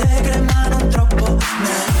 allegre ma non troppo.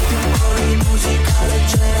 Metti un po' di musica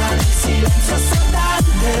leggera nel silenzio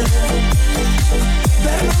assordante,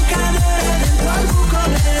 per non cadere dentro al buco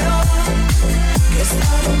nero che è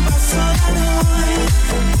stato un passo da noi,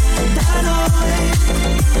 come noi.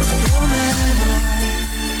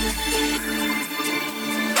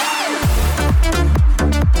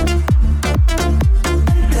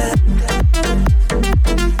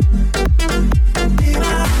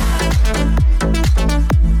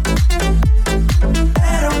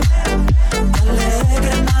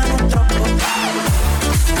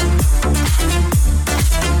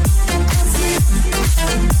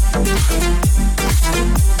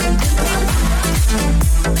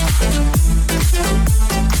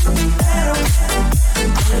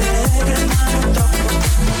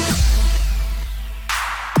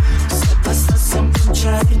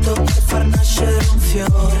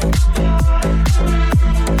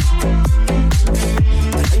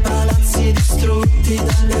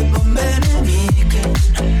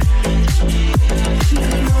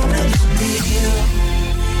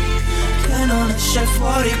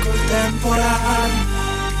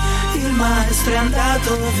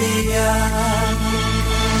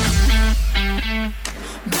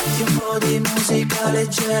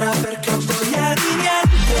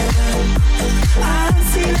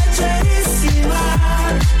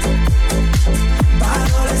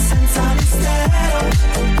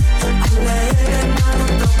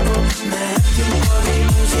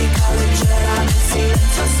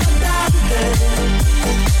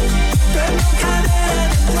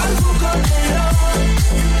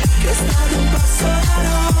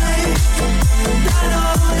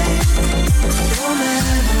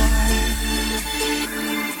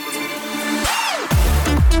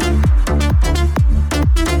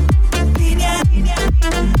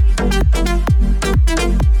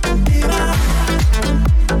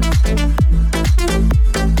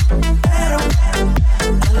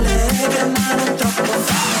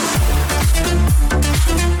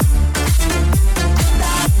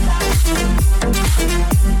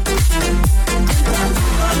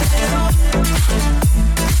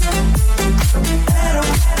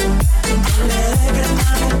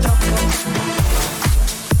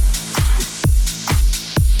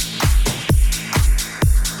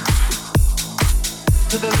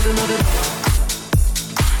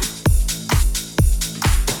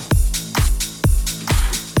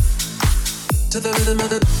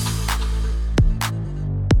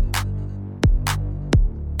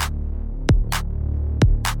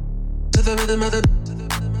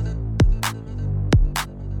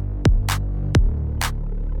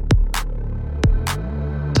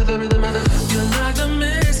 the rhythm of the. You're like the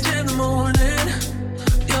mist in the morning.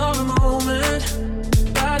 You're a moment,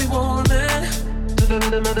 body warming. To the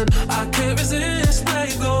rhythm of the. I can't resist where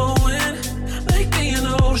you're going. Make me an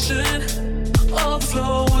ocean,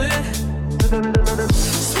 overflowing. To the rhythm of the.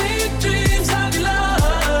 Sweet dreams of your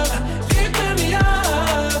love, keeping me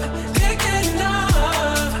up, can't get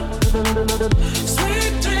enough. To the rhythm of the.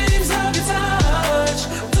 Sweet dreams of your touch,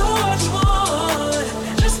 do what you want,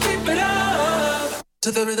 just keep it up. To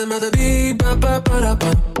the rhythm of the beat, ba ba ba da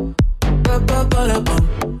bum, ba ba ba da bum,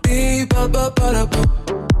 beat ba ba ba da bum,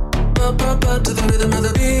 ba ba ba. To the rhythm of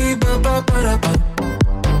the beat, ba ba ba da bum,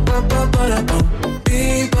 ba ba ba da bum,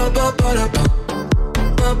 beat ba ba ba da bum,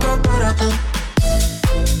 ba ba ba da bum.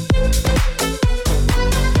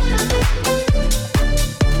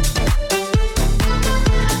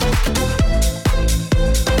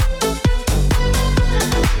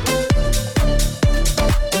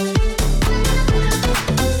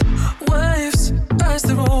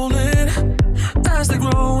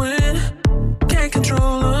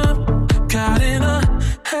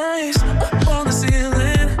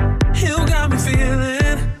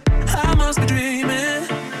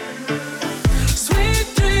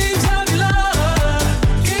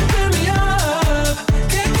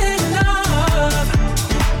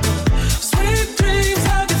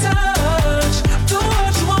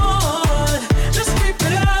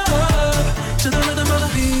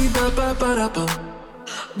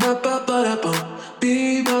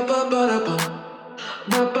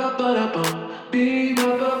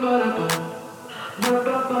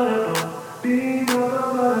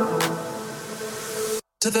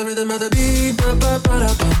 To the rhythm of the beat, ba ba ba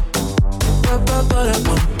da bum, ba ba ba da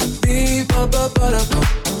bum, beat ba ba ba da bum,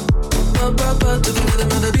 ba ba ba. To the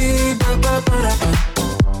rhythm of the beat, ba ba ba da bum,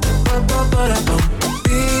 ba ba ba da bum,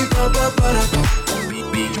 beat ba ba ba da bum.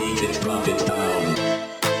 Beat it, drop it down.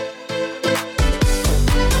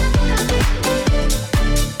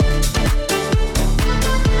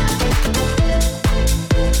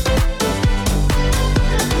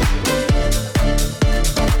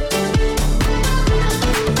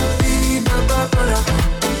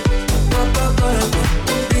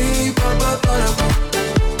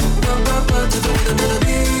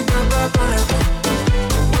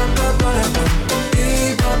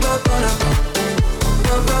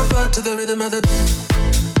 To the rhythm of the.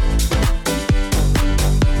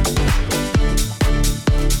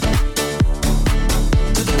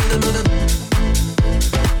 To the rhythm of the.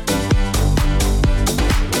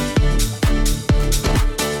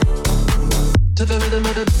 To the rhythm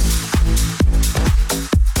of the.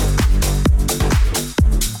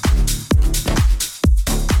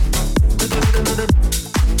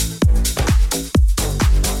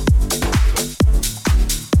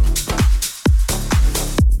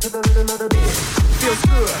 Feels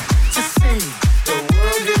good to see the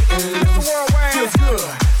world getting loose. Feels good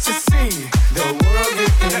to see the world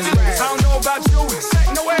getting loose. I don't know about you,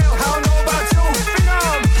 Noel. I don't know about you,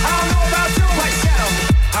 Phenom. I don't know about you, White Shadow.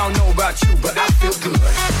 I don't know about you, but I feel good.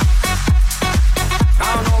 I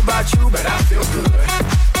don't know about you, but I feel good.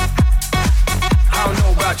 I don't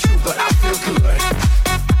know about you, but I feel good.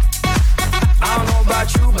 I don't know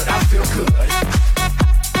about you, but I feel good.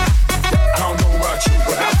 I don't know about you,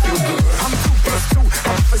 but I feel good. I'm 2 + 2,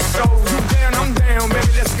 I'm for sure. You down, I'm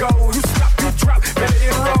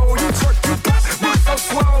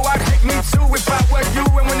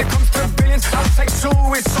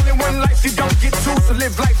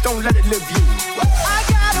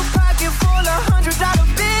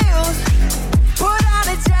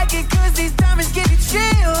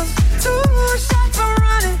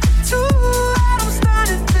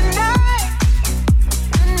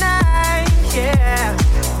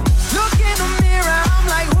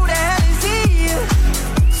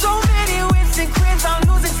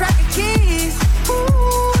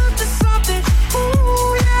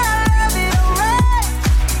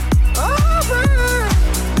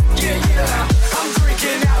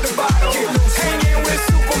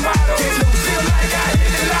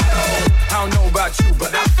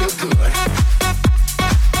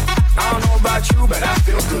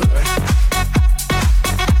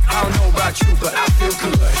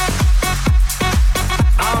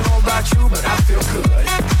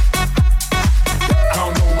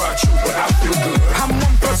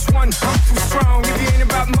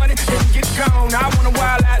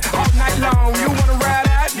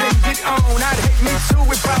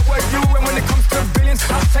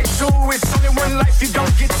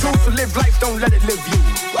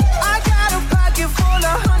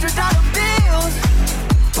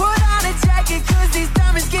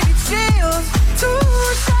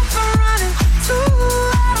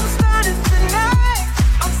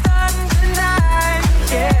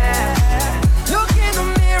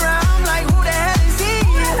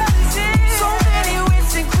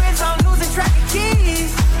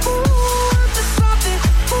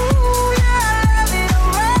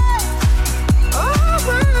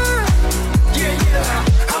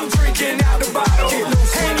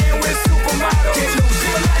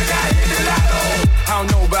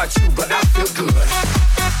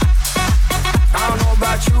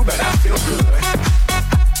feel good.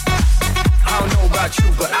 I don't know about you,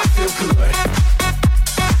 but I feel good.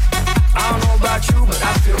 I don't know about you, but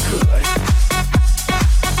I feel good.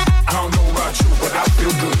 I don't know about you, but I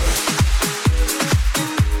feel good.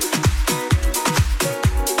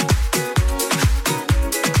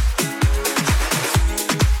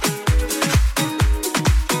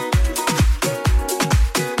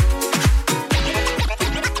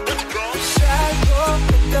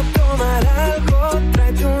 Tomar algo,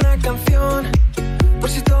 tráete una canción, por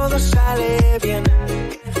si todo sale bien.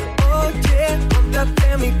 Oye,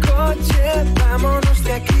 móntate mi coche, vámonos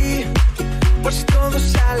de aquí, por si todo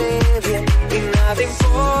sale bien. Y nada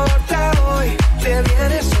importa hoy, te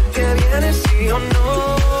vienes o te vienes, sí o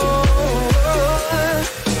no.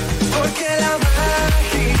 Porque la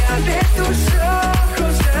magia de tus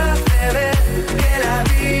ojos hace ver que la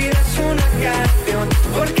vida es una canción.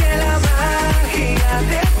 Porque la magia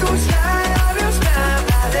de tus labios me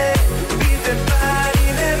habla de Peter Pan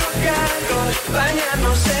y de rock and roll.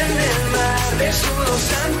 Bañarnos en el mar, desnudos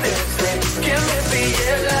antes de que me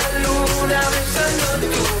pille la luna besando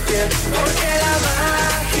tu piel. Porque la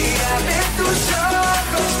magia de tus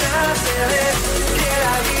ojos me hace ver que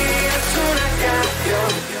la vida es una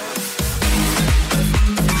canción.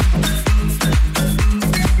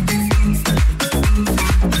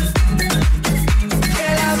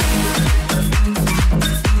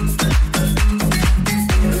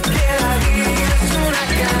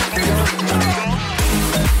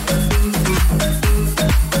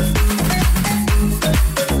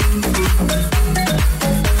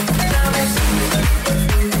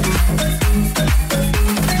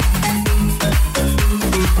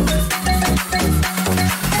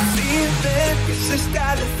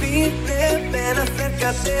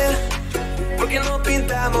 Porque no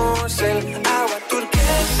pintamos el agua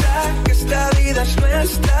turquesa, que esta vida es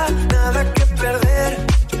nuestra, nada que perder.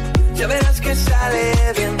 Ya verás que sale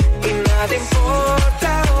bien y nada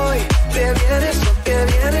importa hoy, te vienes o te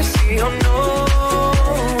vienes, sí o no.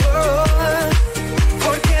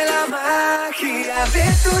 Porque la magia de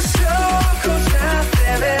tus ojos hace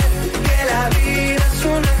ver que la vida es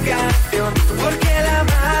una canción. Porque la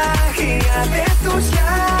magia de tus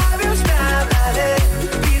labios me habla de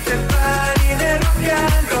Peter Pan y de rock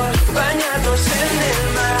and roll. Bañarnos en el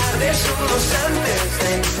mar, desnudos antes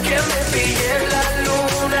de que me pille la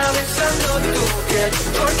luna besando tu piel.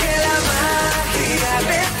 Porque la magia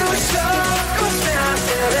de tus ojos me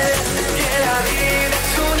hace ver que la vida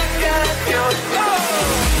es una canción.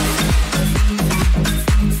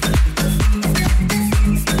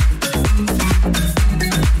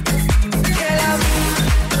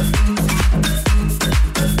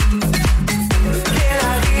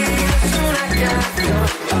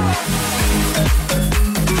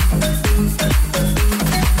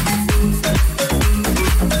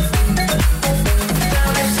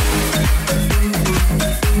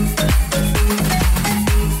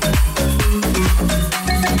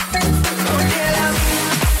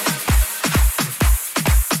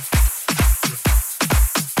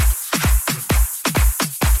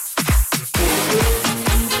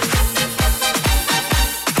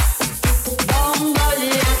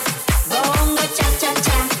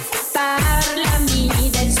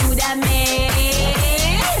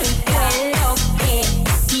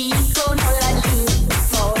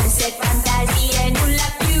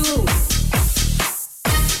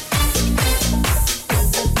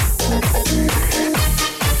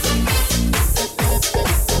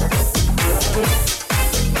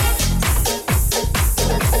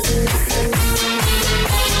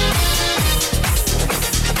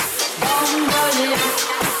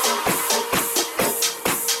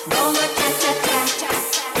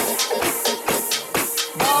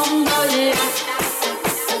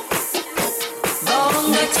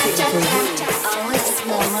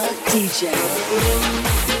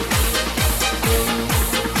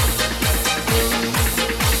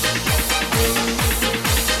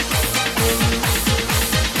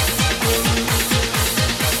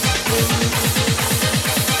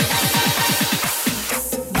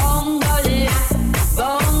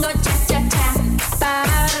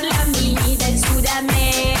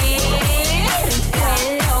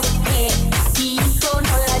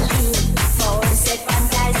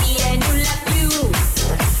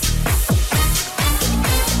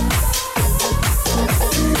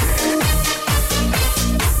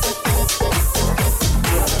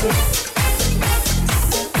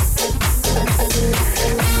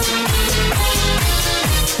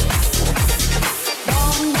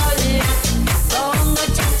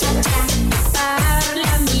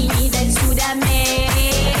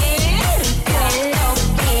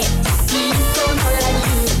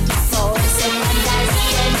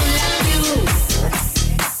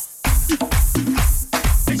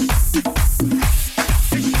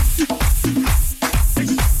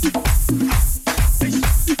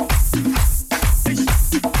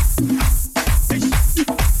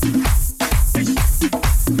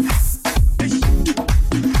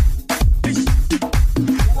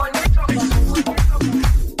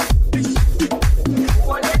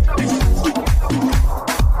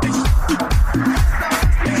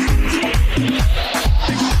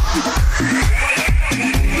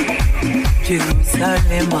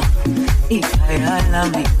 Jerusalema, ikhaya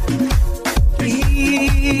lami.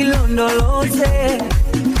 Ilondoloze,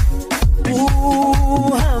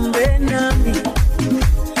 uhambe nami,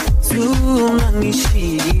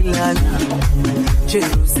 zungangishilana.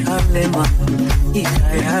 Jerusalema,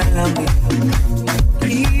 ikhaya lami.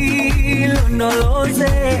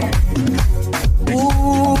 Ilondoloze,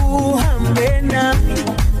 uhambe nami,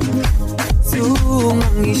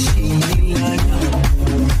 zungangishilana.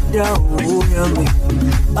 Dawo yami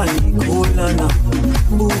ayikolana,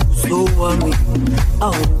 buso wami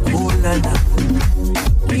awukolana.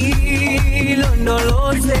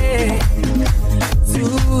 Ilondoloze,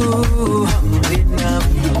 zuhambe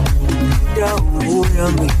nami. Dawo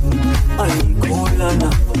yami ayikolana,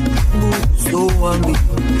 buso wami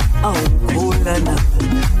awukolana.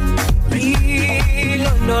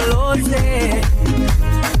 Ilondoloze,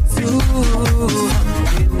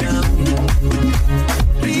 zuhambe nami.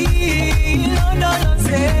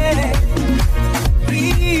 Ilondoloze,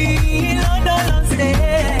 ilondoloze,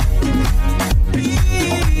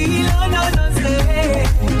 ilondoloze,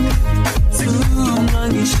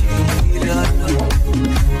 zungangishilana.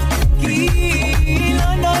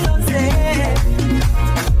 Ilondoloze,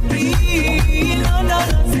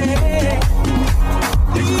 ilondoloze,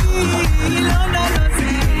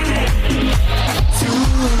 ilondoloze,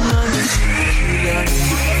 zungangishilana.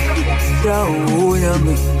 Dawo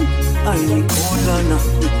yami ayikolana,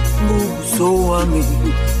 buso wami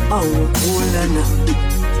awukolana.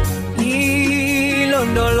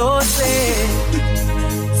 Ilondoloze,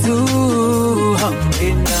 zuhambe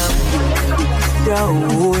nami.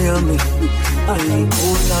 Dawo yami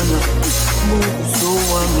ayikolana, buso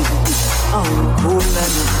wami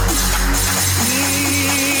awukolana.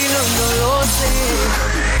 Ilondoloze,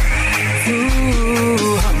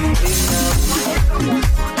 zuhambe nami.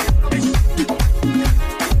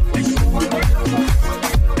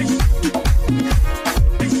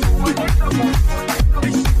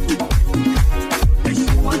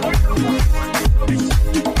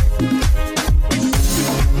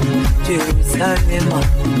 Jerusalema,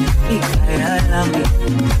 ikhaya lami.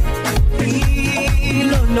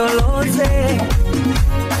 Ilondoloze,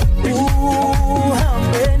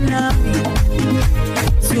 uhambe nami,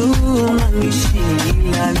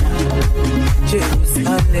 zungangishilana.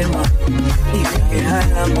 Jerusalema, ikhaya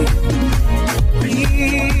lami.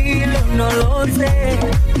 Ilondoloze,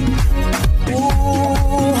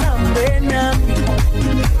 uhambe nami,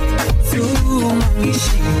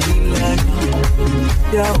 zungangishilana.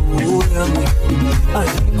 Dawo yami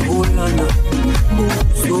ayikolana,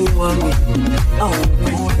 buso wami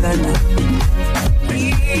awukolana.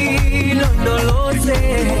 Ilondoloze,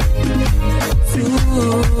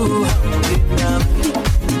 zuhambe nami.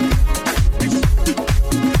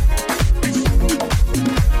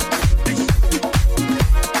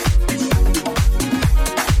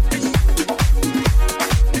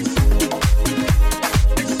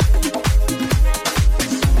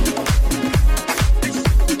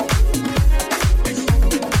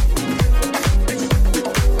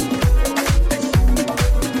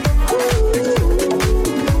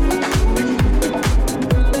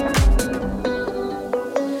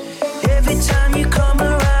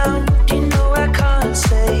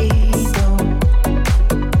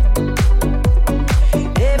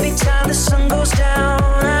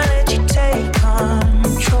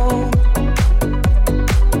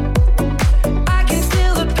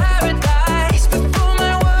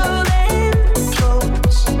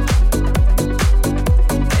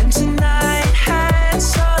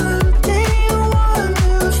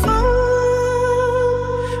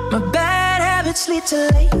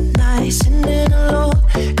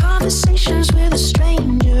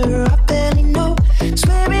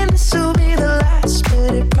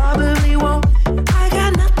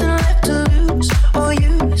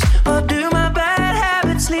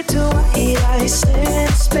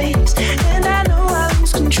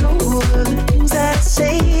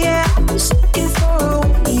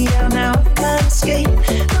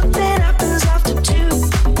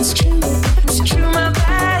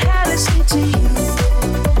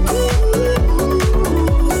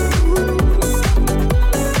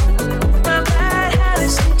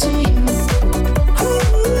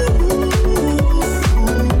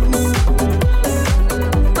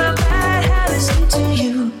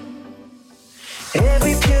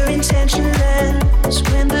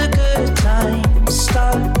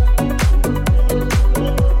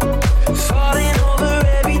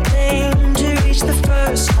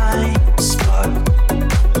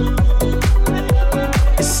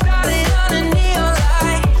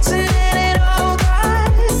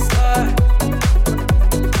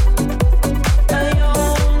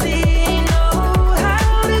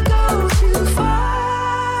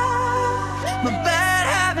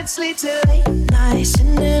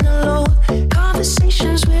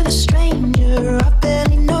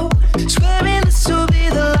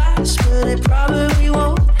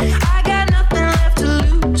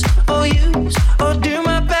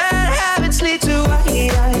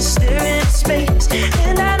 space,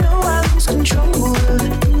 and I know I lose control of the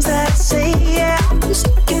things that I say. Yeah, I was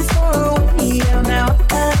looking for a way out, now I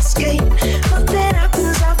can't escape. Nothing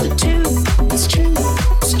happens after two. It's true,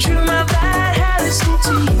 it's true. My bad habits lead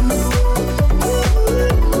to you.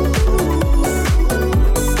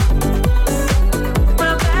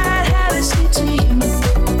 My bad habits lead to you.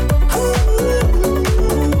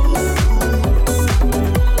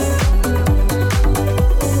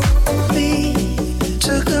 We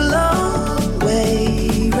took a long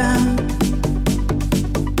way round,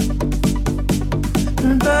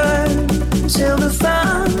 burned till the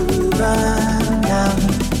fun run out.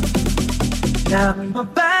 Now my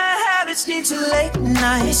bad habits lead to late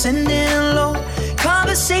nights, sending alone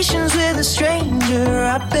conversations with a stranger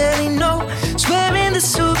I barely know. Swearing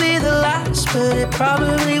this will be the last, but it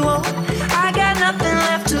probably won't. I got nothing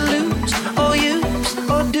left to lose or use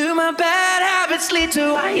or do. My bad habits lead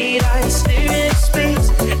to white eyes, staring at space,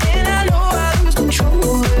 and I know I lose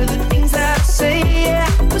control of the things that I say. Yeah,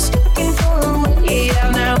 I was looking for a way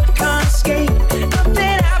out, now I can't escape.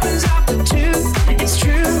 Nothing happens after two. It's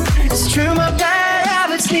true, it's true. My bad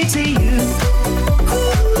habits lead to you.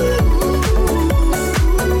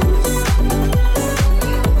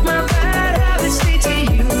 My bad habits lead to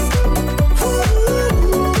you.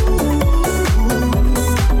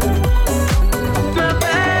 My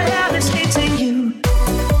bad habits lead to you.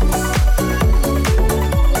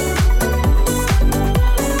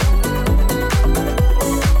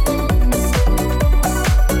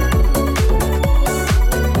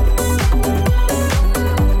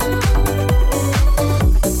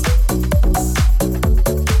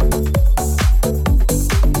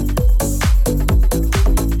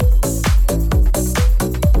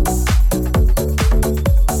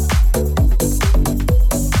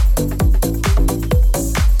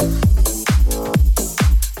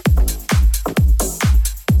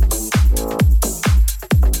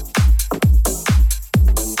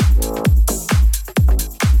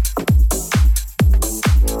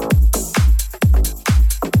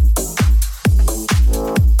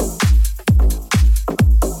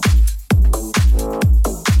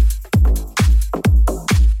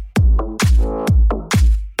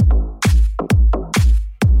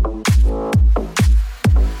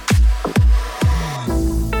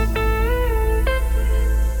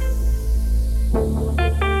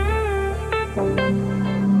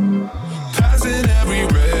 Passing every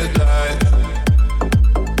red light.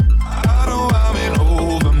 I know I'm in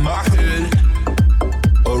over my head.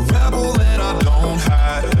 A rebel that I don't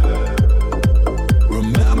hide.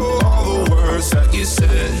 Remember all the words that you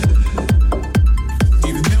said.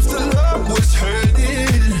 Even if the love was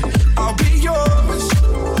hurting, I'll be yours.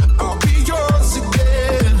 I'll be yours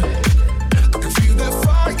again. I can feel that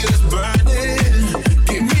fire's burning.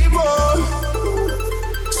 Give me more.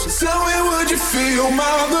 So tell me, would you feel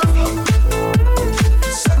my love?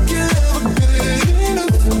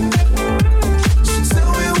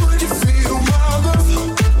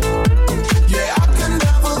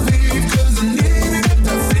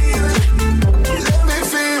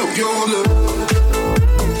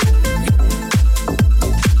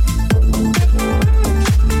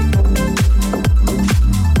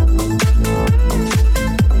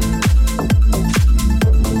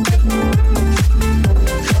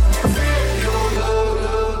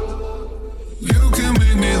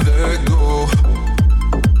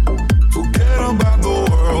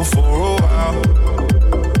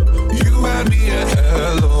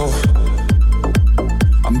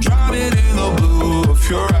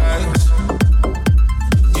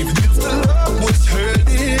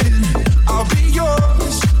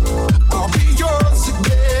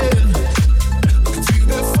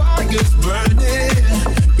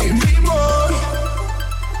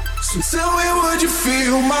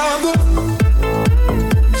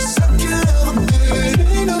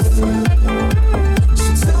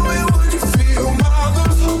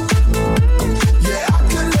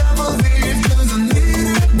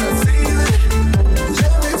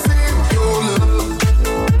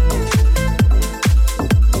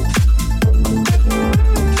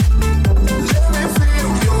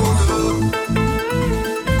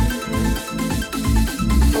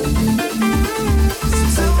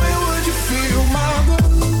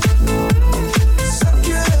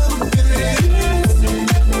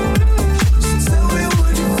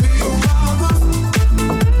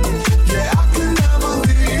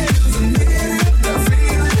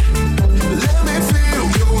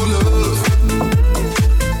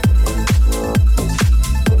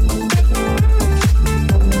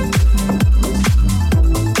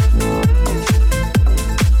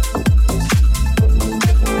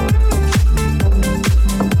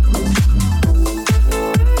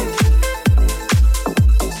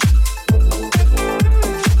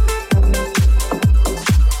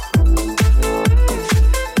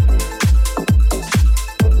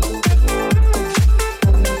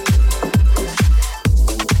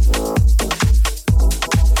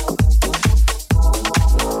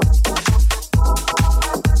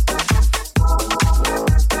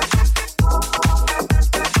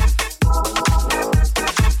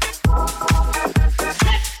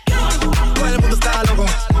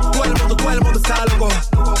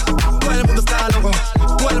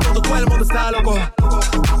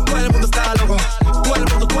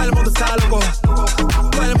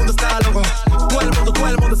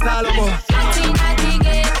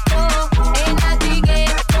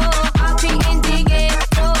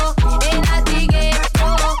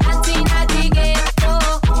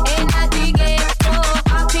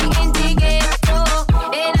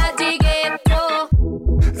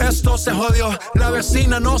 jodió. La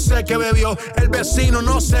vecina no sé qué bebió. El vecino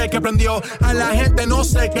no sé qué prendió. A la gente no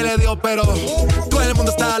sé qué le dio, pero todo el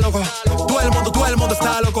mundo está loco. Todo el mundo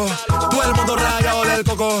está loco. Todo el mundo rayado del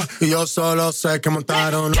coco. Y yo solo sé que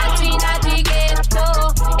montaron.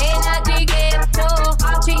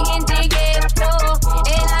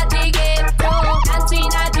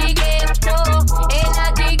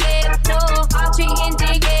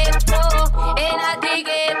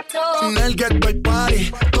 En el ghetto hay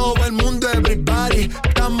party, todo el mundo everybody.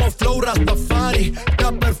 Estamos flow Rastafari,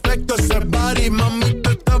 está perfecto ese body. Mami, tú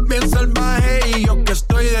estás bien salvaje y yo que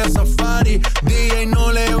estoy de safari. DJ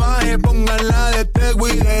no le baje, pónganla de Tego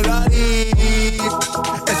y de Daddy.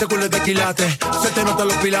 Ese culo es de quilate, se te notan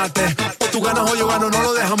los pilates. O tú ganas o yo gano, no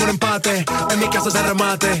lo dejamos en empate. En mi casa se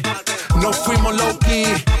remate. Nos fuimos low key,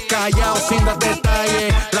 callados sin dar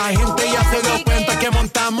detalles. La gente ya se dio cuenta que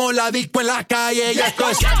montamos la disco en la calle. Y esto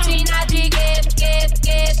es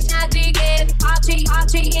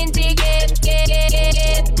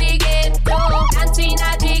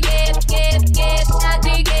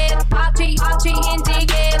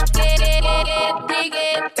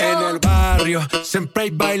en el barrio, siempre hay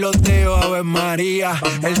bailoteo, Ave María.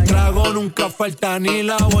 El trago nunca falta ni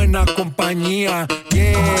la buena compañía.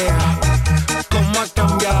 Yeah, cómo ha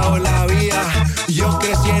cambiado la vida. Yo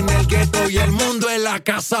crecí en el gueto y el mundo es la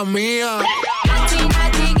casa mía.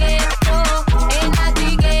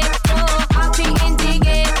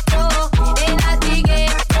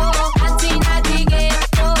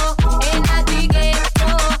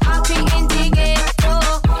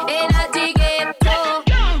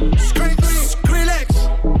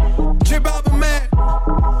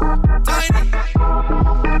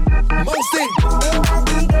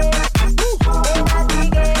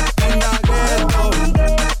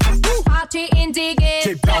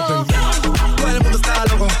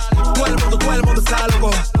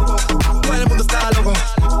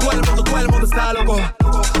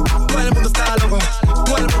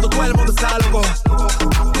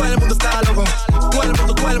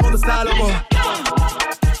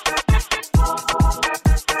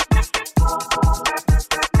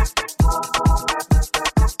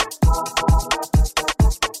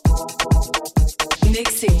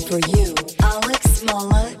 Mixing for you, Alex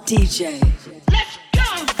Mola DJ.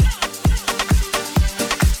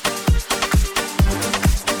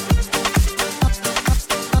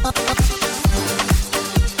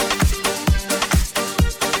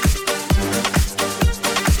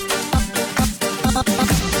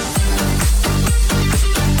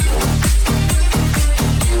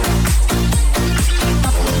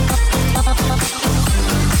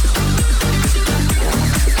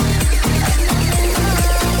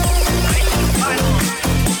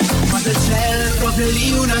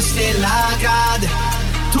 Lì una stella cade,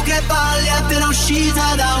 tu che balli appena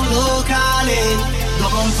uscita da un locale,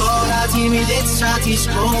 dopo un po' la timidezza ti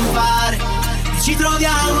scompare, ci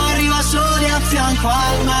troviamo, arriva soli a fianco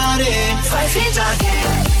al mare. Fai finta che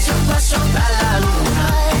c'è un passo dalla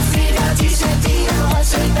luna, e fidati se dico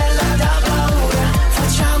sei bella da paura.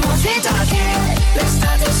 Facciamo finta che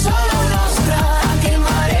l'estate è solo nostra, anche il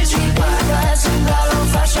mare ci guarda e sembra lo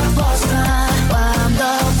faccia apposta. Quando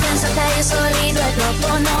penso a te io sorrido e dopo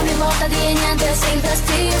non mi importa di niente, se il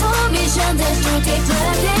destino mi scende tu ti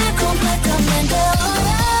perdi completamente.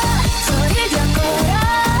 Ora sorridi ancora,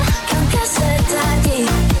 che anche se tardi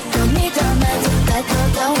non mi permetto petto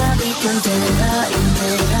da una vita intera,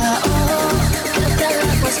 intera. Oh, che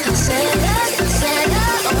bella questa sera, stasera.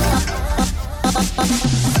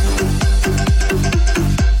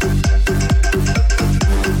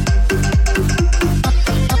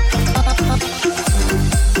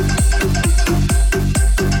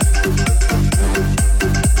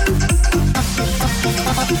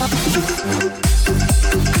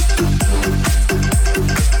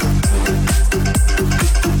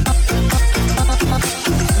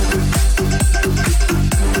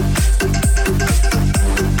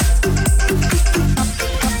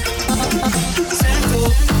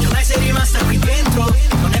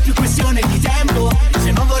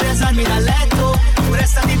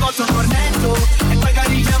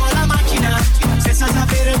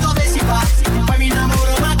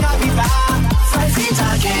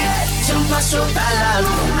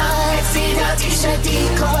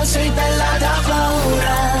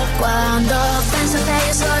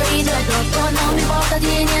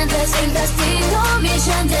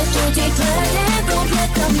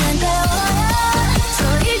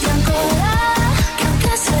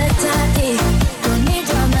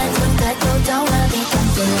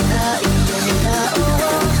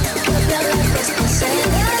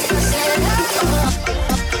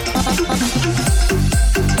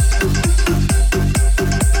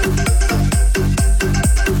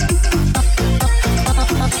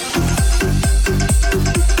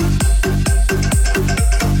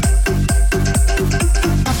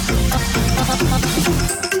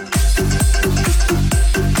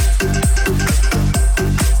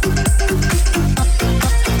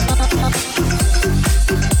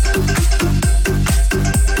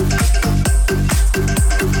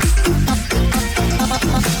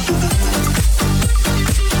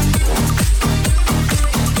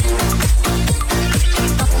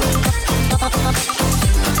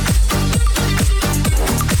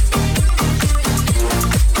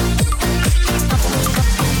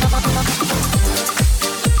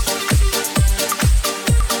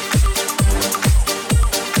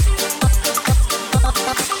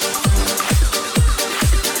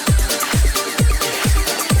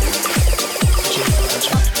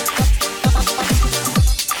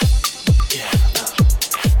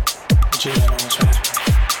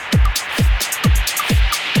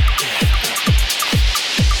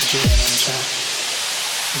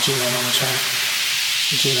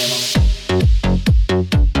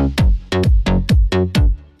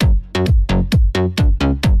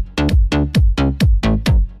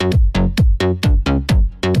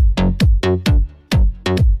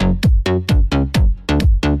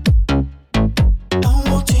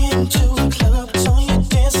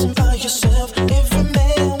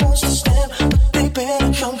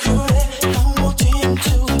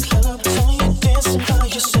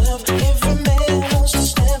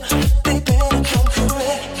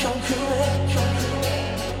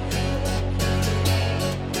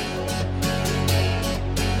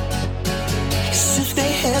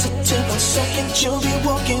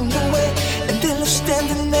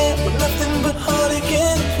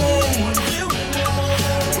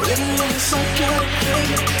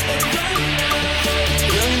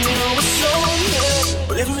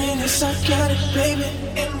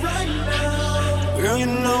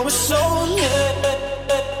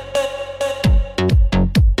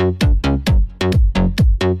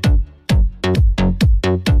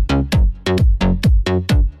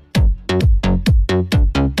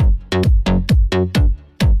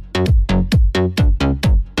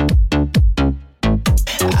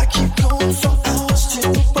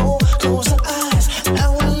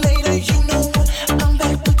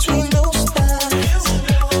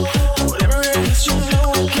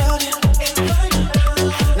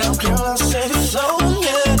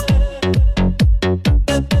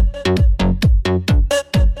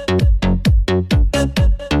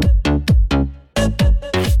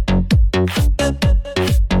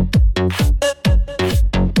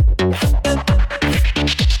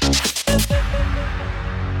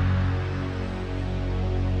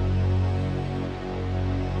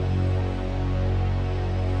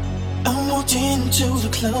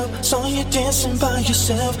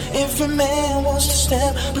 Every man wants to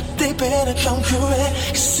step, but they better come correct.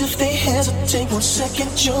 Cause if they hesitate 1 second,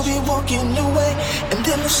 you'll be walking away. And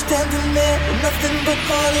then they're standing there with nothing but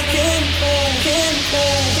heart again.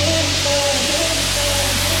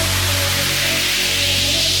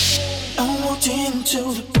 I walked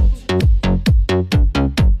into the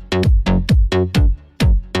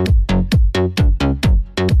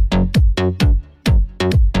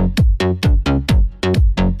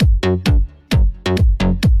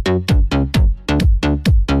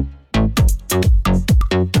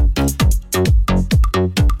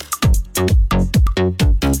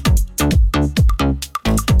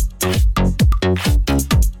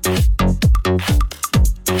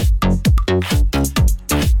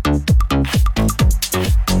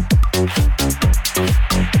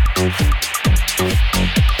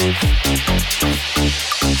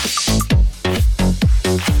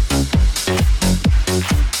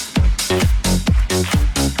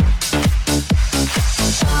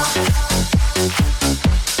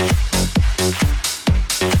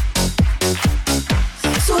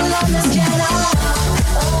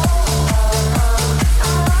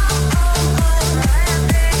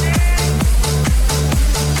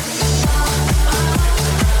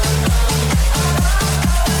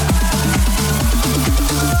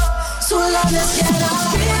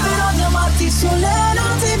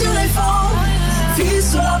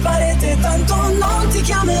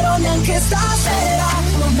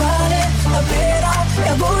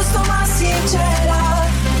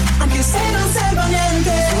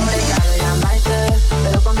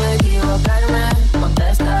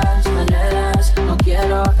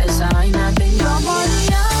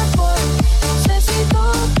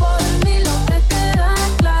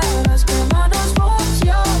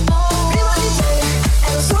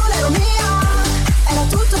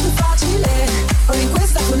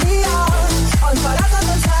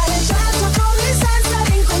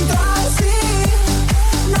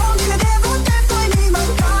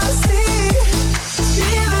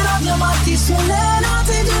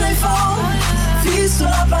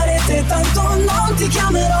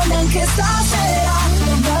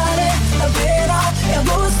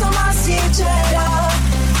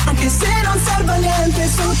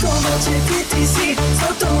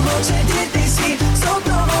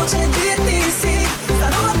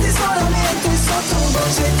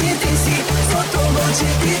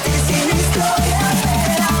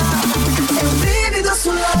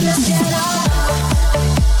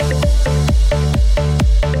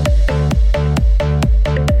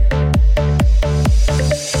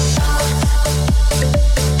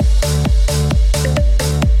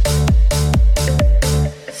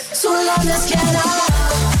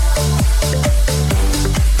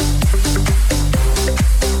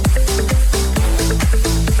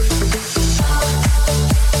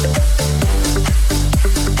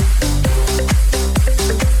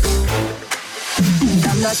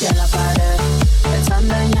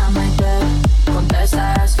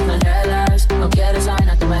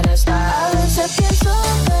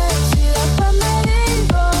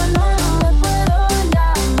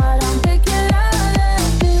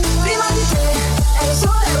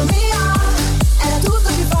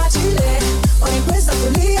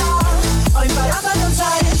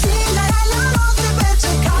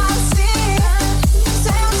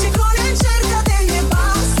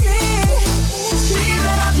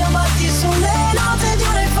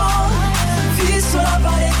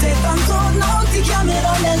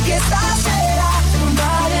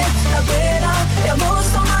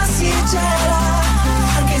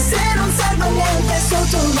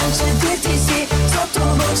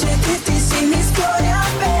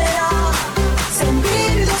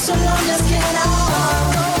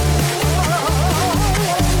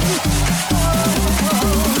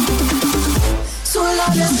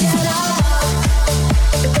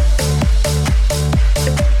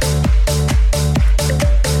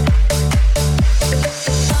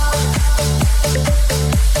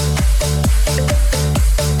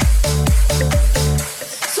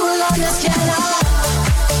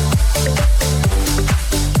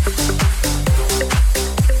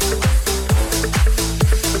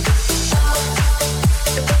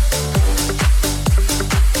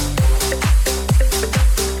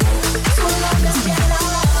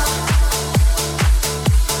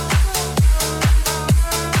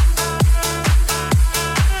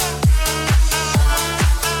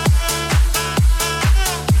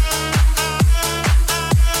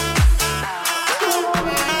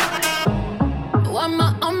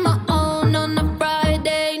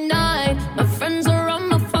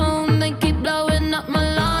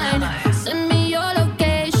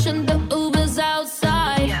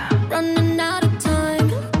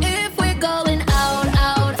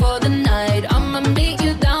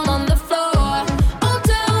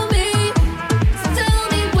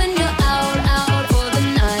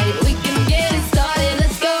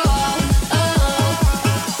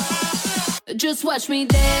Just watch me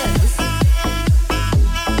dance.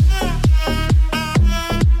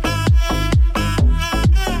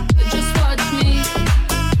 Just watch me.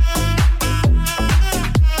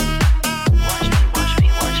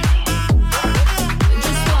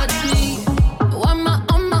 Just watch me. When I'm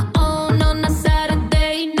on my own on a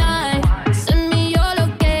Saturday night, send me your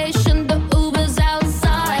location, the Uber's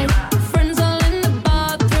outside. Friends all in the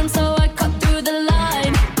bathroom, so I cut through the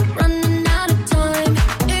line. Running out of time.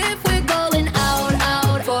 If we're going out,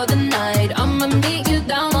 out for the night, I'ma meet you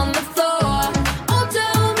down on the floor. Oh,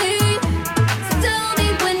 tell me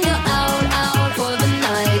when you're out, out for the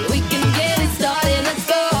night. We can get it started, let's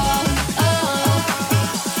go. Oh,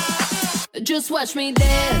 just watch me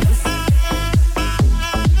dance.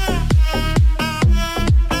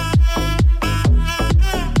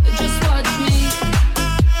 Just watch me.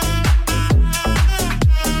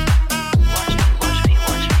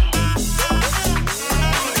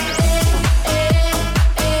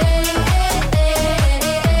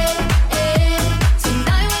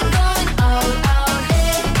 Tonight we're going out, out.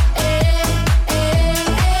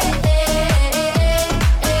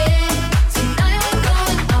 Tonight we're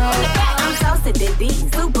going out, out. I'm so sedity,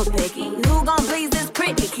 super picky. Who gon' please this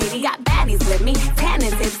pretty kitty? Got baddies with me, tan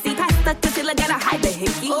and tipsy. Pass the cookie, look at a hyper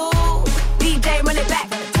hickey. Ooh, DJ run it back,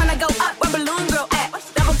 tryna go up where balloon girl at.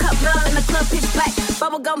 Double cup love in the club, pitch black.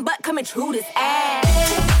 Bubblegum butt coming true this ass.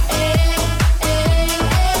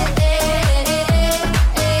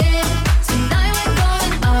 Tonight we're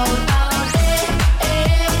going out, out.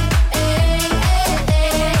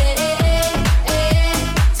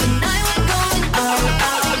 Tonight we're going out,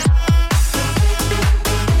 out.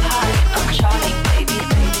 Hi, I'm Charlie, baby.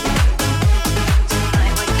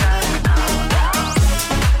 Tonight we're going out, out.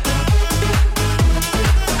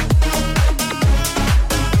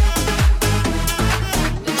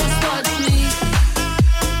 Just watch me. Just watch me.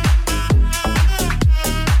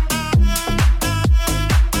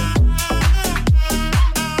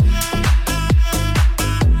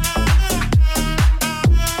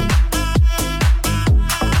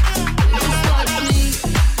 Just watch me.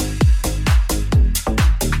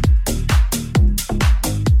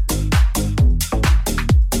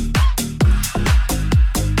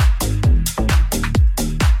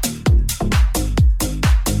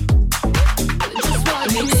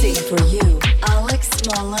 Mixing for you, Alex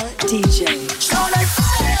Mola DJ. Sono il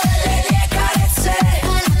padre delle mie carezze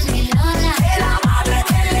e la madre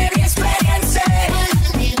delle mie esperienze.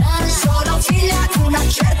 Sono figlia di una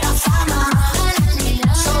certa fama.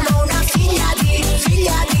 Sono una figlia di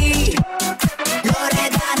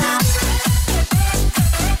Loredana.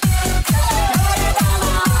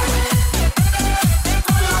 Loredana,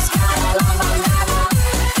 con la scala e la bandana.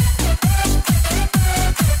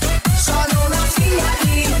 Sono una figlia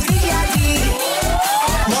di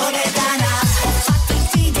Loredana. Ho fatto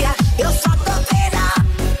invidia e ho fatto pena.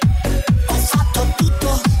 Ho fatto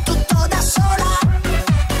tutto, tutto da sola.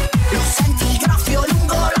 Lo senti il graffio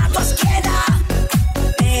lungo la tua schiena.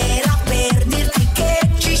 Era per dirti che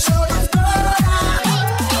ci sono ancora.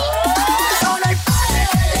 Sono il padre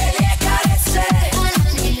delle mie carezze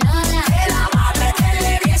e la madre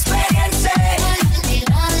delle mie esperienze.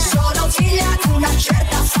 Sono figlia di una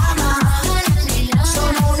certa fama.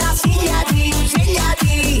 Sono una figlia di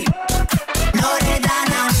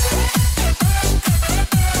Loredana.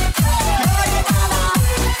 Loredana,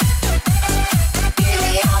 chi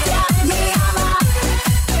mi odia mi ama.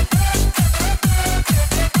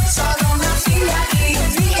 Sono una figlia di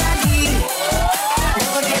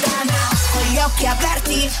Loredana. Con gli occhi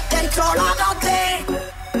aperti dentro la notte,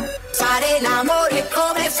 fare l'amore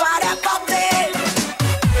come fare a coppe.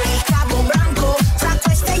 Il capo branco fra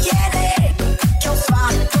queste iene. Ti ho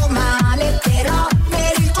fatto male però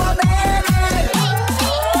per il tuo bene.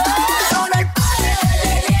 Sono il padre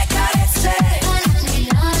delle mie carezze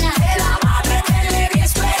e la madre delle mie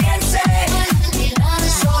esperienze.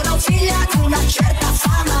 Sono figlia di una certa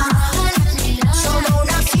fama. Sono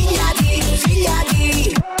una figlia di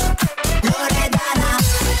Loredana.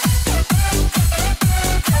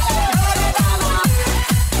 Loredana,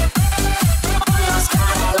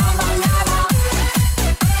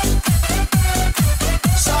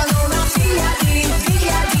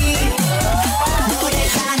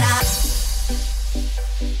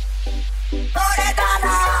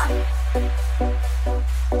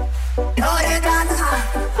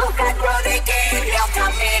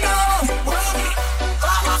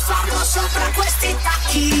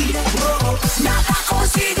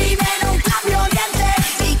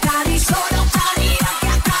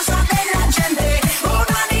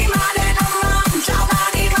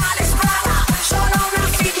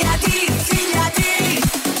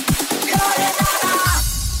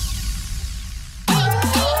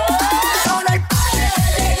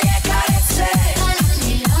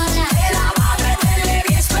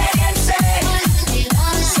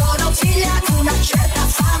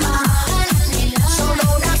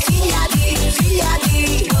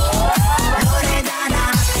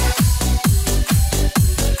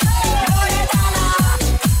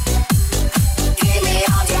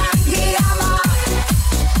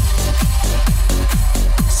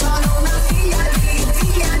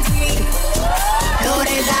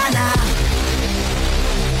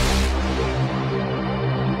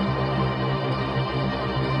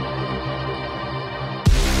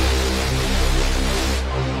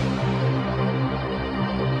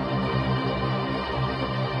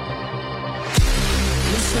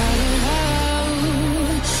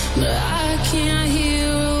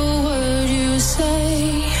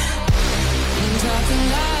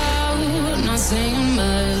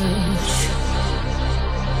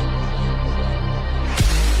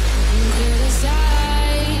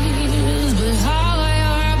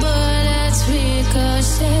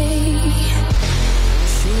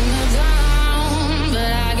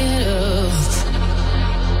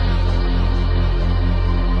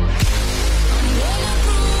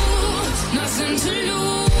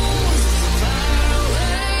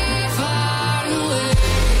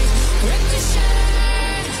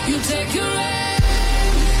 You take your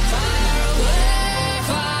aim far away,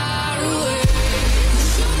 far away.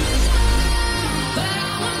 Shoot me down, but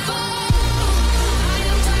I won't fall. I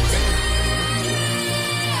am titanium.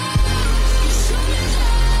 You shoot me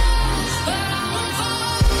down, but I won't fall.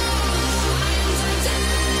 I am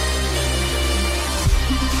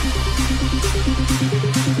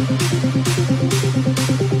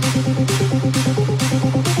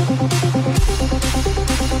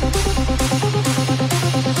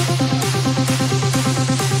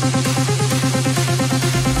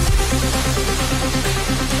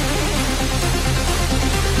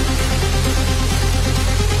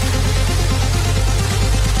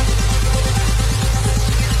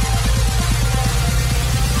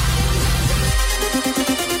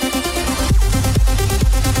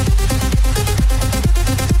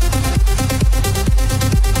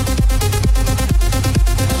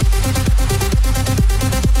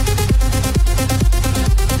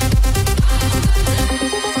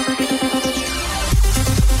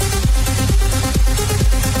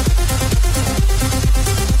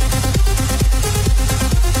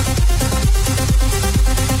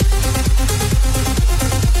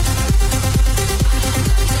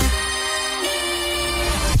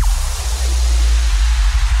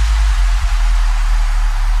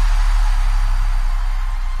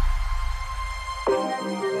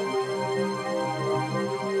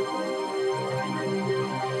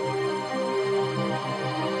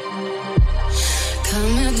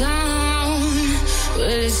coming down, but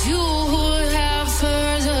it's you who have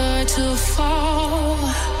further to fall.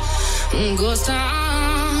 Ghost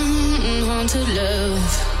town, haunted love.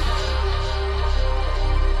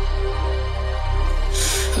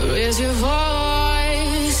 Raise your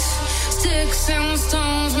voice, sticks and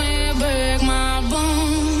stones may break my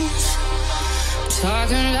bones.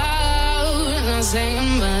 Talking loud, not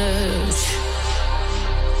saying much.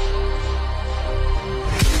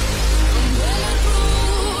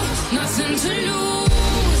 Nothing to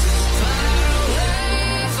lose.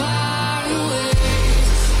 Far away.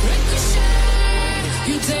 Ricochet,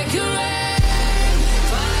 you take your aim.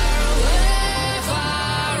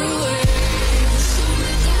 Far away. Shoot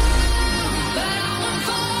me down, but I won't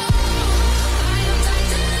fall. I am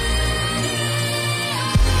titanium.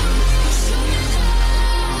 Shoot me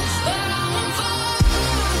down, but I won't fall.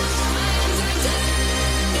 I am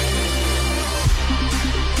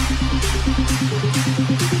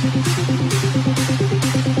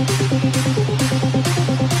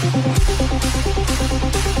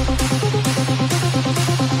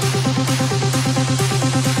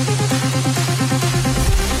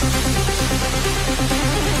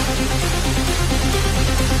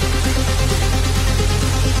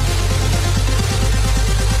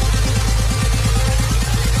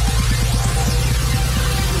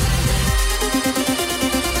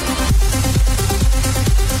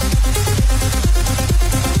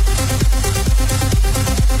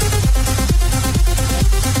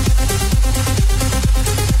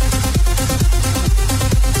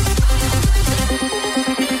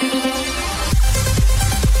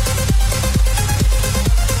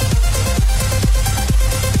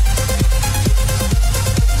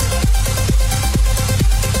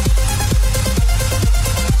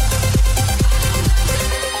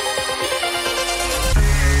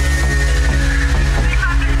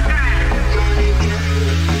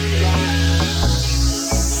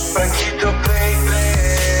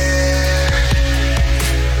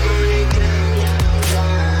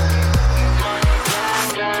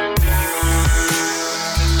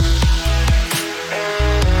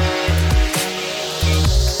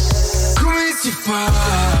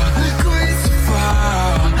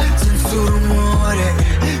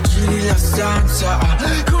stanza.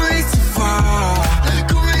 Come si fa?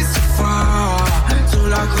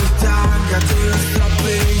 Sola col tanga, te lo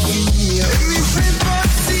sappi io. E mi fai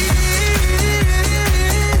impazzire,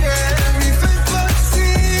 mi fai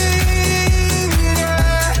impazzire,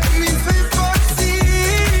 mi fai impazzire,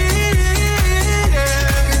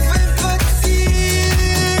 mi fai impazzire.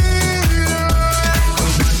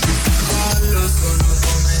 Ballo, sono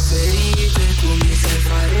come ferite, tu mi sai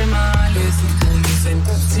fare male, se tu mi sai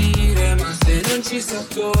impazzire, ma se non ci sto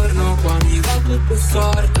attorno, qua mi va tutto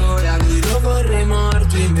storto, e a grido vorrei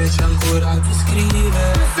morto, invece ancora ti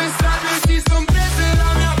scrive. Queste strade si son prese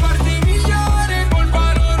la mia parte migliore,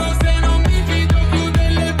 colpa loro se non mi fido più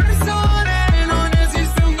delle persone, non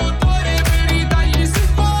esiste un dottore per i tagli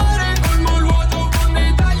sul cuore, colmo il vuoto con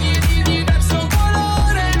dei tagli di diverso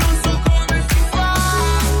colore, non so come si fa,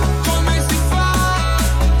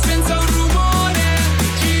 senza un rumore,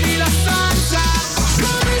 giri la stanza,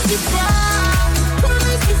 come si fa,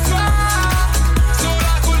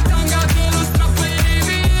 sola col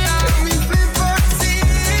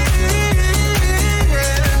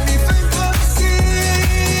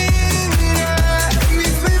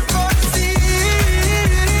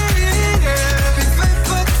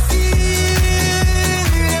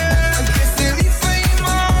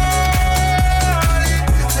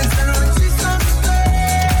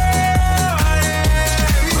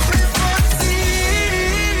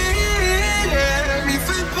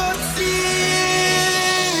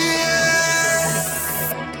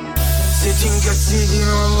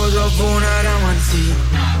dopo una ramanzina,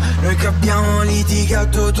 noi che abbiamo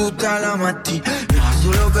litigato tutta la mattina,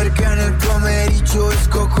 solo perché nel pomeriggio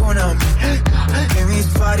esco con amica e mi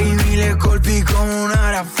spari 1000 colpi come una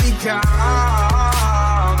raffica.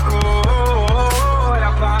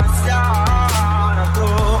 Ora basta una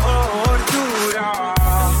tortura,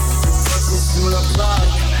 porti sulla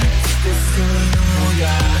barca, stessi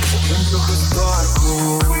nuda, dentro questo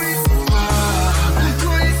arco. Come si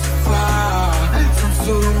fa?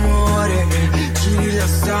 Senza rumore, giri la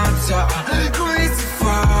stanza. Come si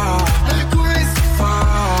fa? Come si fa?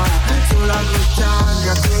 Sola che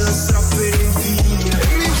tanga, con lo strappere in via. E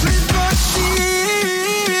mi fai impazzire,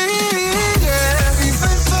 mi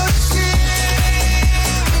fai impazzire,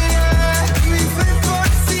 mi fai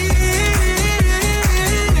impazzire,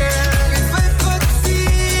 mi fai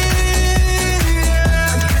impazzire.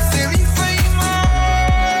 Anche se mi fai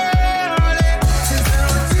male, senza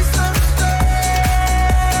non ci sta stare.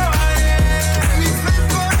 Mi fai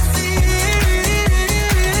impazzire,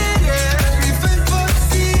 mi fai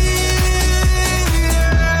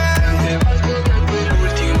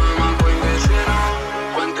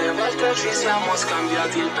Quante volte ci siamo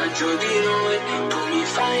scambiati il peggio di noi. Tu mi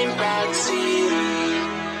fai impazzire,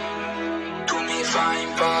 tu mi fai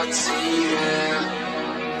impazzire.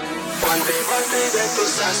 Quante volte hai detto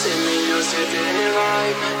sta se meglio se te ne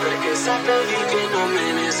vai, perché sapevi che non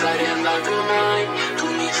me ne sarei andato mai. Tu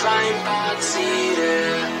mi fai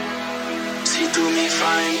impazzire, sì tu mi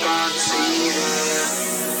fai impazzire.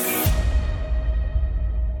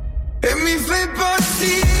 E mi fai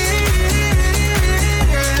impazzire.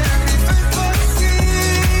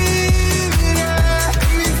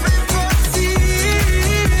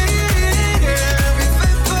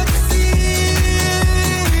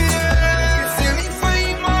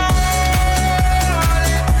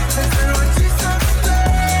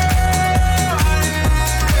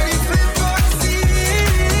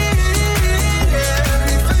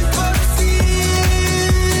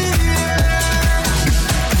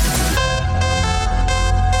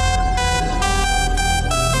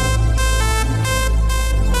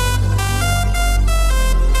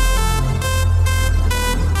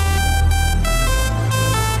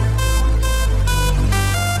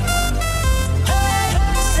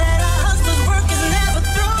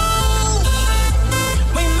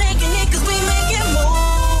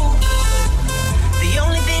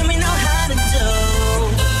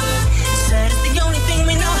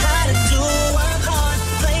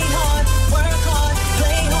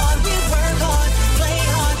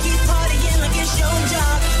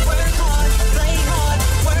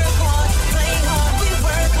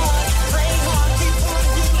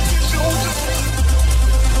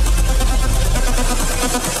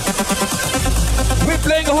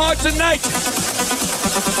 Playing hard tonight.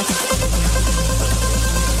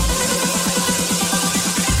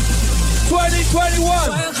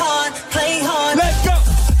 Work hard, play hard. Let's go.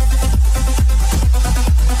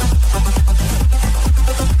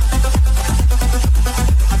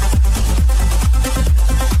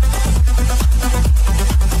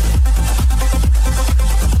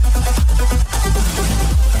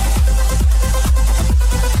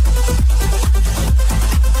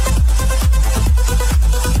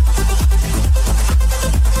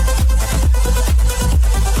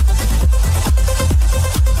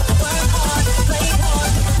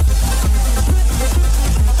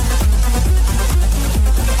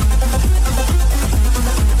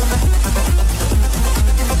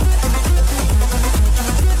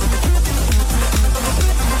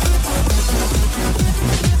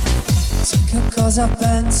 Cosa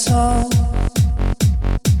penso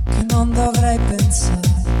che non dovrei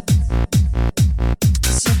pensare,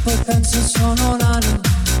 se poi penso sono un'anima,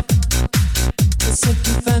 e se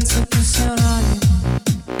più penso più sei un'anima.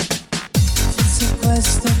 Forse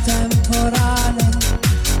questo temporale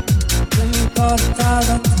che mi porta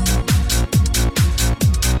da te,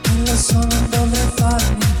 non lo so, non dovrei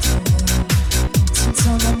farmi te, senza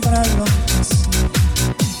un ombrello anche se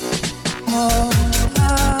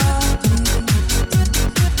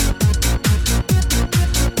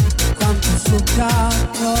God.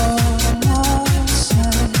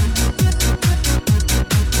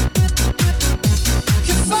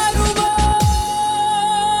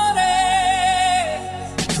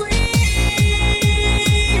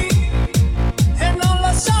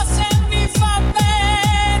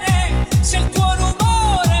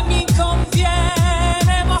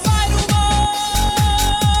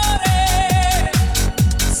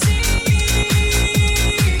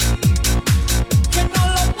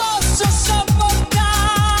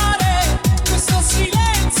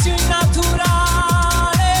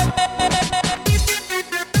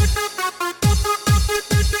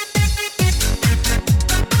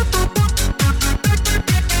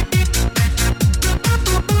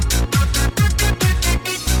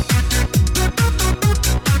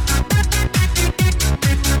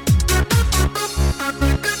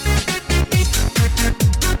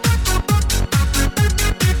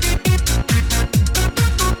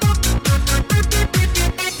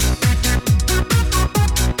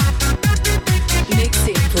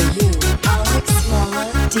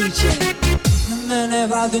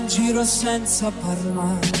 vado in giro senza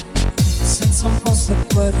parlare, senza un posto a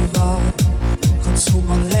cui arrivare.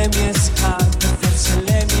 Consumo le mie scarpe, forse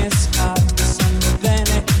le mie scarpe sanno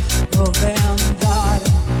bene dove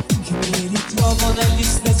andare. Che mi ritrovo negli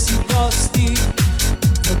stessi posti,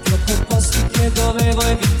 proprio quei posti che dovevo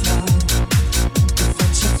evitare. E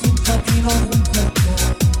faccio finta di non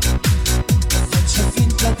ricordare, e faccio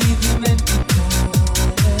finta di dimenticare.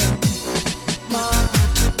 Ma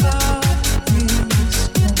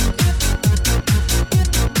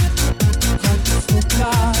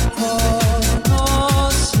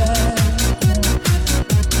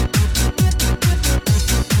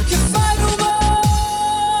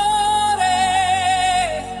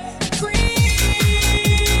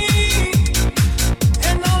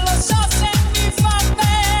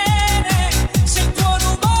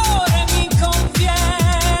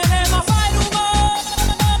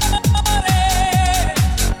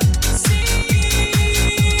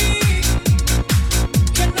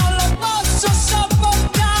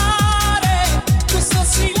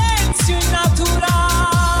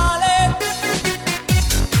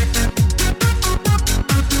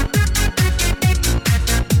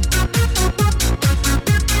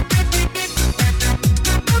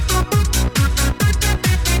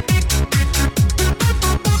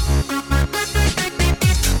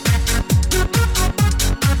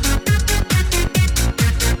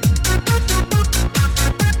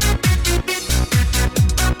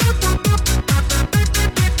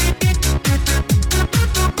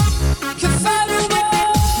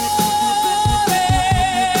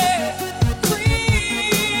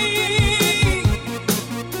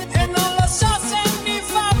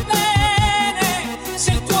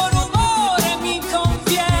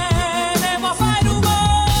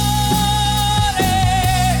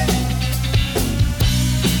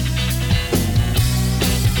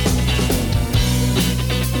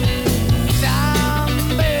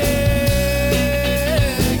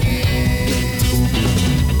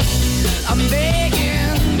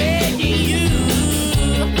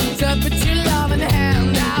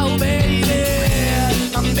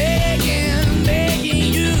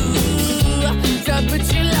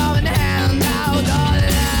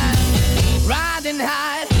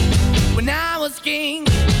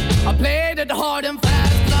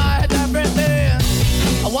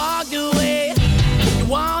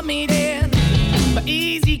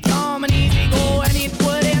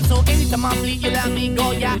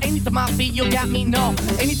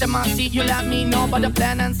but the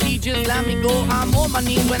plan and see, just let me go. I'm on my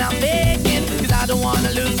knees when I'm begging, cause I don't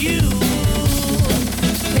wanna lose you.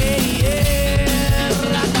 Hey, yeah,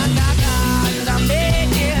 cause I'm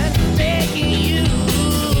begging, begging you.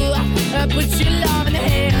 Put your love in the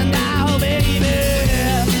hand now, baby.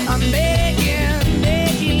 I'm begging,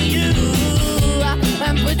 begging you.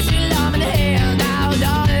 Put your love in the hand now,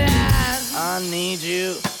 darling. I need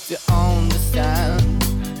you to understand.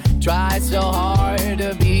 Try so hard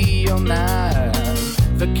to be your man,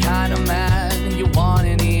 the kind of man you want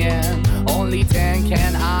in the end. Only then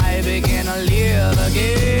can I begin to live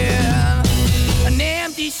again. An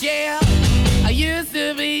empty shell I used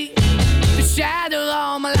to be, the shadow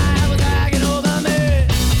all my life was hanging over me.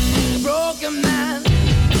 A broken man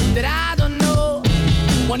that I don't know,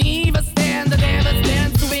 won't even stand, I never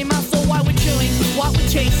stand to be my soul. Why we're chilling, why we're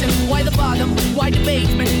chasing, why the bottom, why the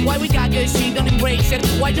basement, why we got good, she don't embrace it.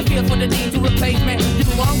 Why the feel for the need to replace me? You're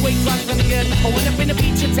the wrong way, trying to good. I went up in the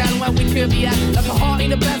feature town where we could be at, like a heart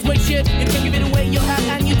in the best way, shit. You can give it away, you have,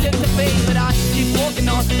 and you take the bait. But I keep walking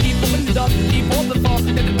on, keep moving the dog, keep open for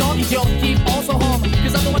that the dog is yours, keep also home.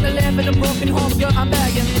 Cause I'm the one that live in a broken home, girl, I'm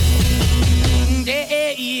begging.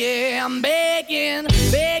 Yeah, yeah, I'm begging,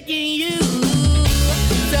 begging you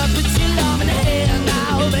to put your love in the hand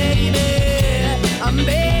now, baby. I'm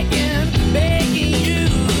begging, begging you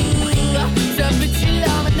to put your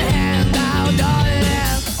love in the hand now,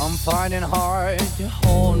 darling. I'm finding hard to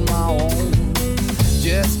hold my own,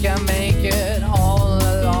 just can't make it all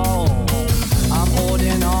alone. I'm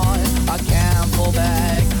holding on, I can't fall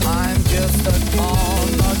back. I'm just a call,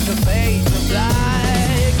 not the face of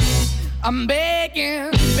black. I'm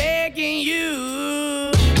begging, begging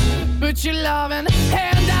you, put your loving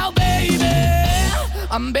hand out, baby.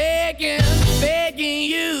 I'm begging, begging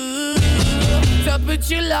you to put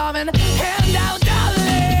your loving hand out, darling.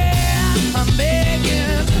 I'm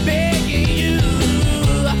begging, begging you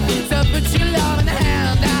to put your loving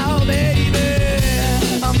hand out, baby.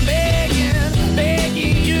 I'm begging,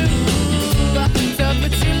 begging you to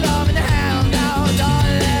put your loving hand out,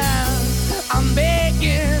 darling. I'm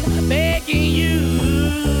begging, begging you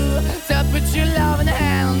to put your loving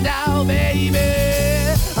hand out, baby.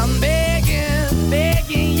 I'm begging,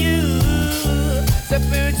 begging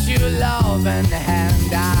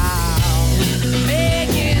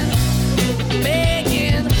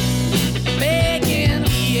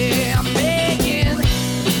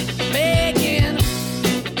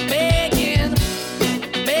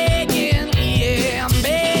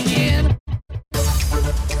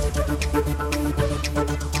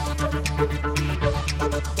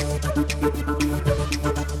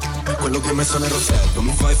hai messo nel rossetto,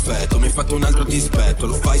 mi fa effetto, mi hai fatto un altro dispetto,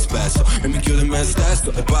 lo fai spesso e mi chiudo in me stesso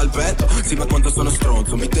e palpetto. Sì, ma quanto sono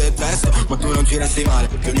stronzo, mi detesto, ma tu non ci resti male,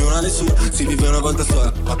 che ognuno ha le sue, si vive una volta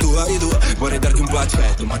sola, ma tu hai due, vorrei darti un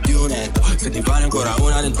bacetto, ma ti unetto, se ti vale ancora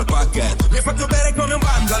una dentro il pacchetto. Mi hai fatto bere come un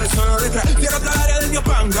vandalo, sono le tre, tiro dall'aria del mio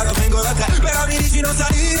pangaro, vengo da te, però mi dici non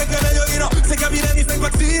salire, che meglio di no, se capire mi fai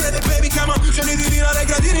impazzire, dei baby come on, scendi di vino dai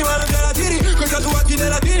gradini, ma non te la tiri, coi tatuaggi dei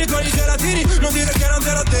latini, con i gelatini, non dire che non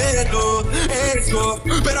te l'ho detto, esco,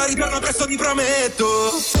 però ritorno presto ti prometto.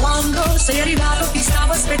 Quando sei arrivato ti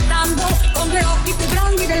stavo aspettando, con due occhi più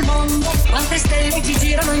grandi del mondo, quante stelle ci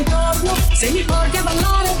girano intorno, se mi porti a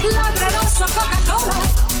ballare, ladra rosso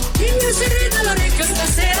Coca-Cola. Il mio segreto all'orecchio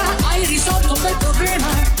stasera, hai risolto un bel problema,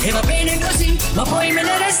 e va bene così, ma poi me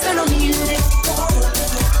ne restano mille.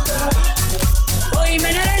 Poi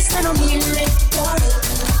me ne restano mille.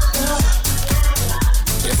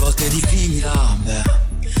 Tre volte di fila, beh.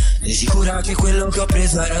 Sei sicura che quello che ho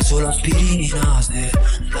preso era solo aspirina? Se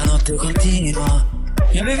la notte continua.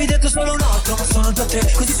 Mi avevi detto solo un altro, ma sono già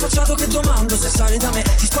tre. Così scocciato che domando se sali da me.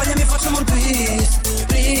 Ti spogli e mi facciamo un twist,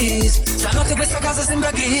 please. Stanotte questa casa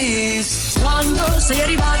sembra gris. Quando sei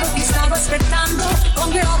arrivato ti stavo aspettando,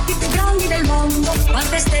 con due occhi più grandi del mondo,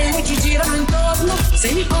 quante stelle ci girano intorno,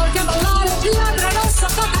 se mi porti a ballare, ladra rosso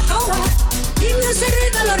Coca-Cola. Il mio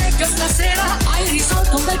segreto all'orecchio stasera, hai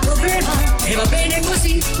risolto un bel problema, e va bene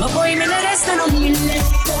così, ma poi me ne restano mille.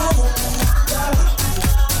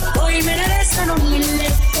 Poi me ne restano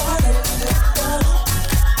mille.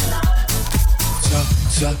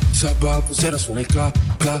 Sabato sera suona il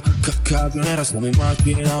camionera, siamo in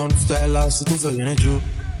macchina, una stella, se tu viene giù.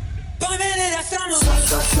 Poi me ne restano.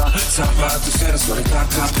 Sabato sera suona il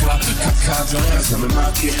camionera, siamo in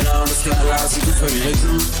macchina, una stella, se tu viene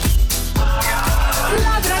giù.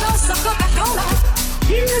 Ladra rossa Coca-Cola,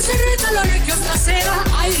 il mio segreto all'orecchio stasera,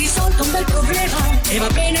 hai risolto un bel problema, e va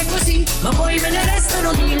bene così, ma poi me ne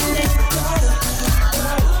restano mille.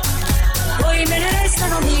 Poi me ne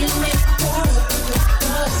restano mille.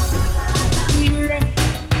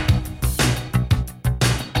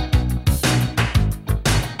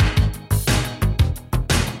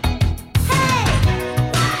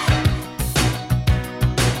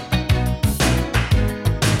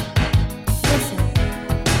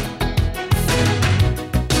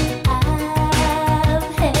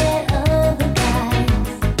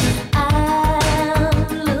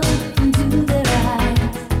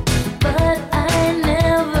 But I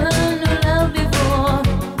never knew love before.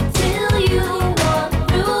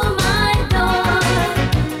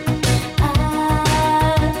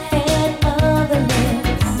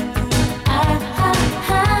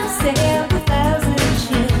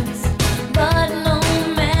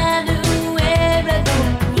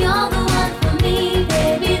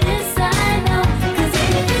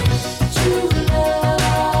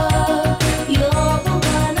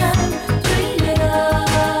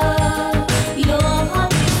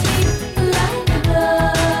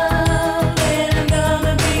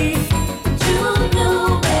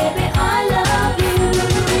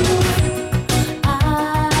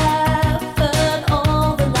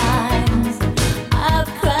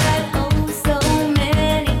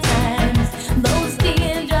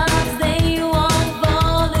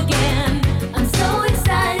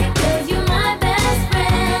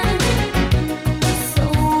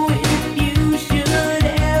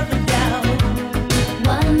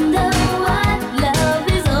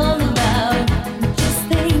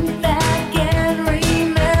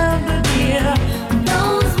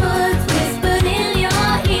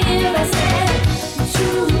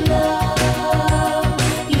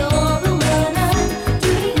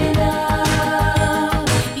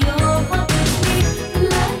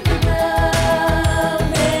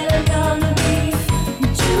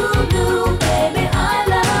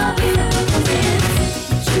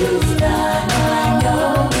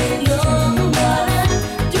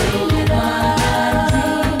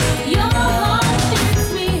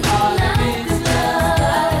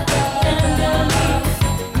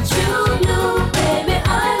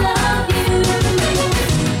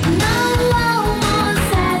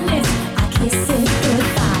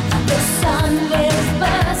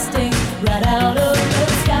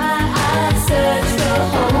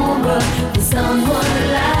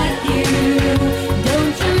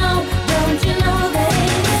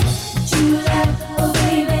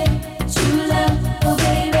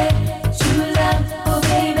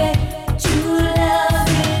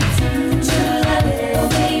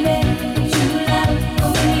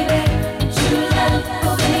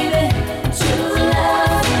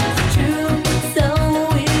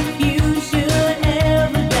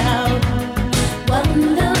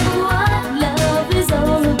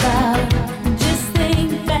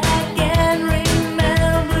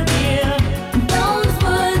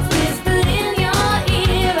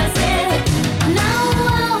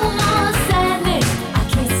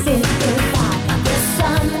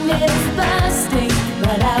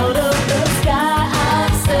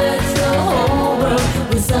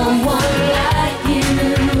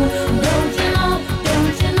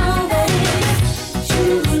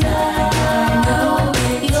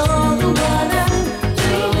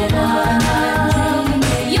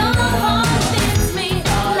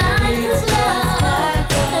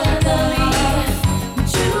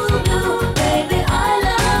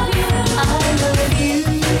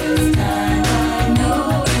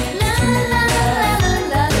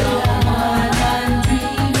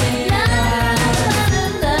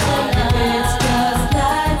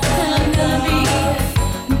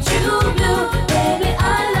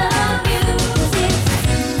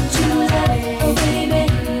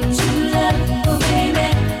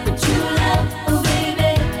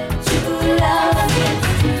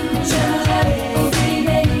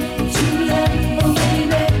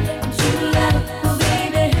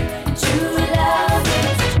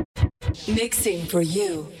 Mixing for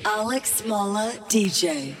you, Alex Mola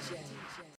DJ.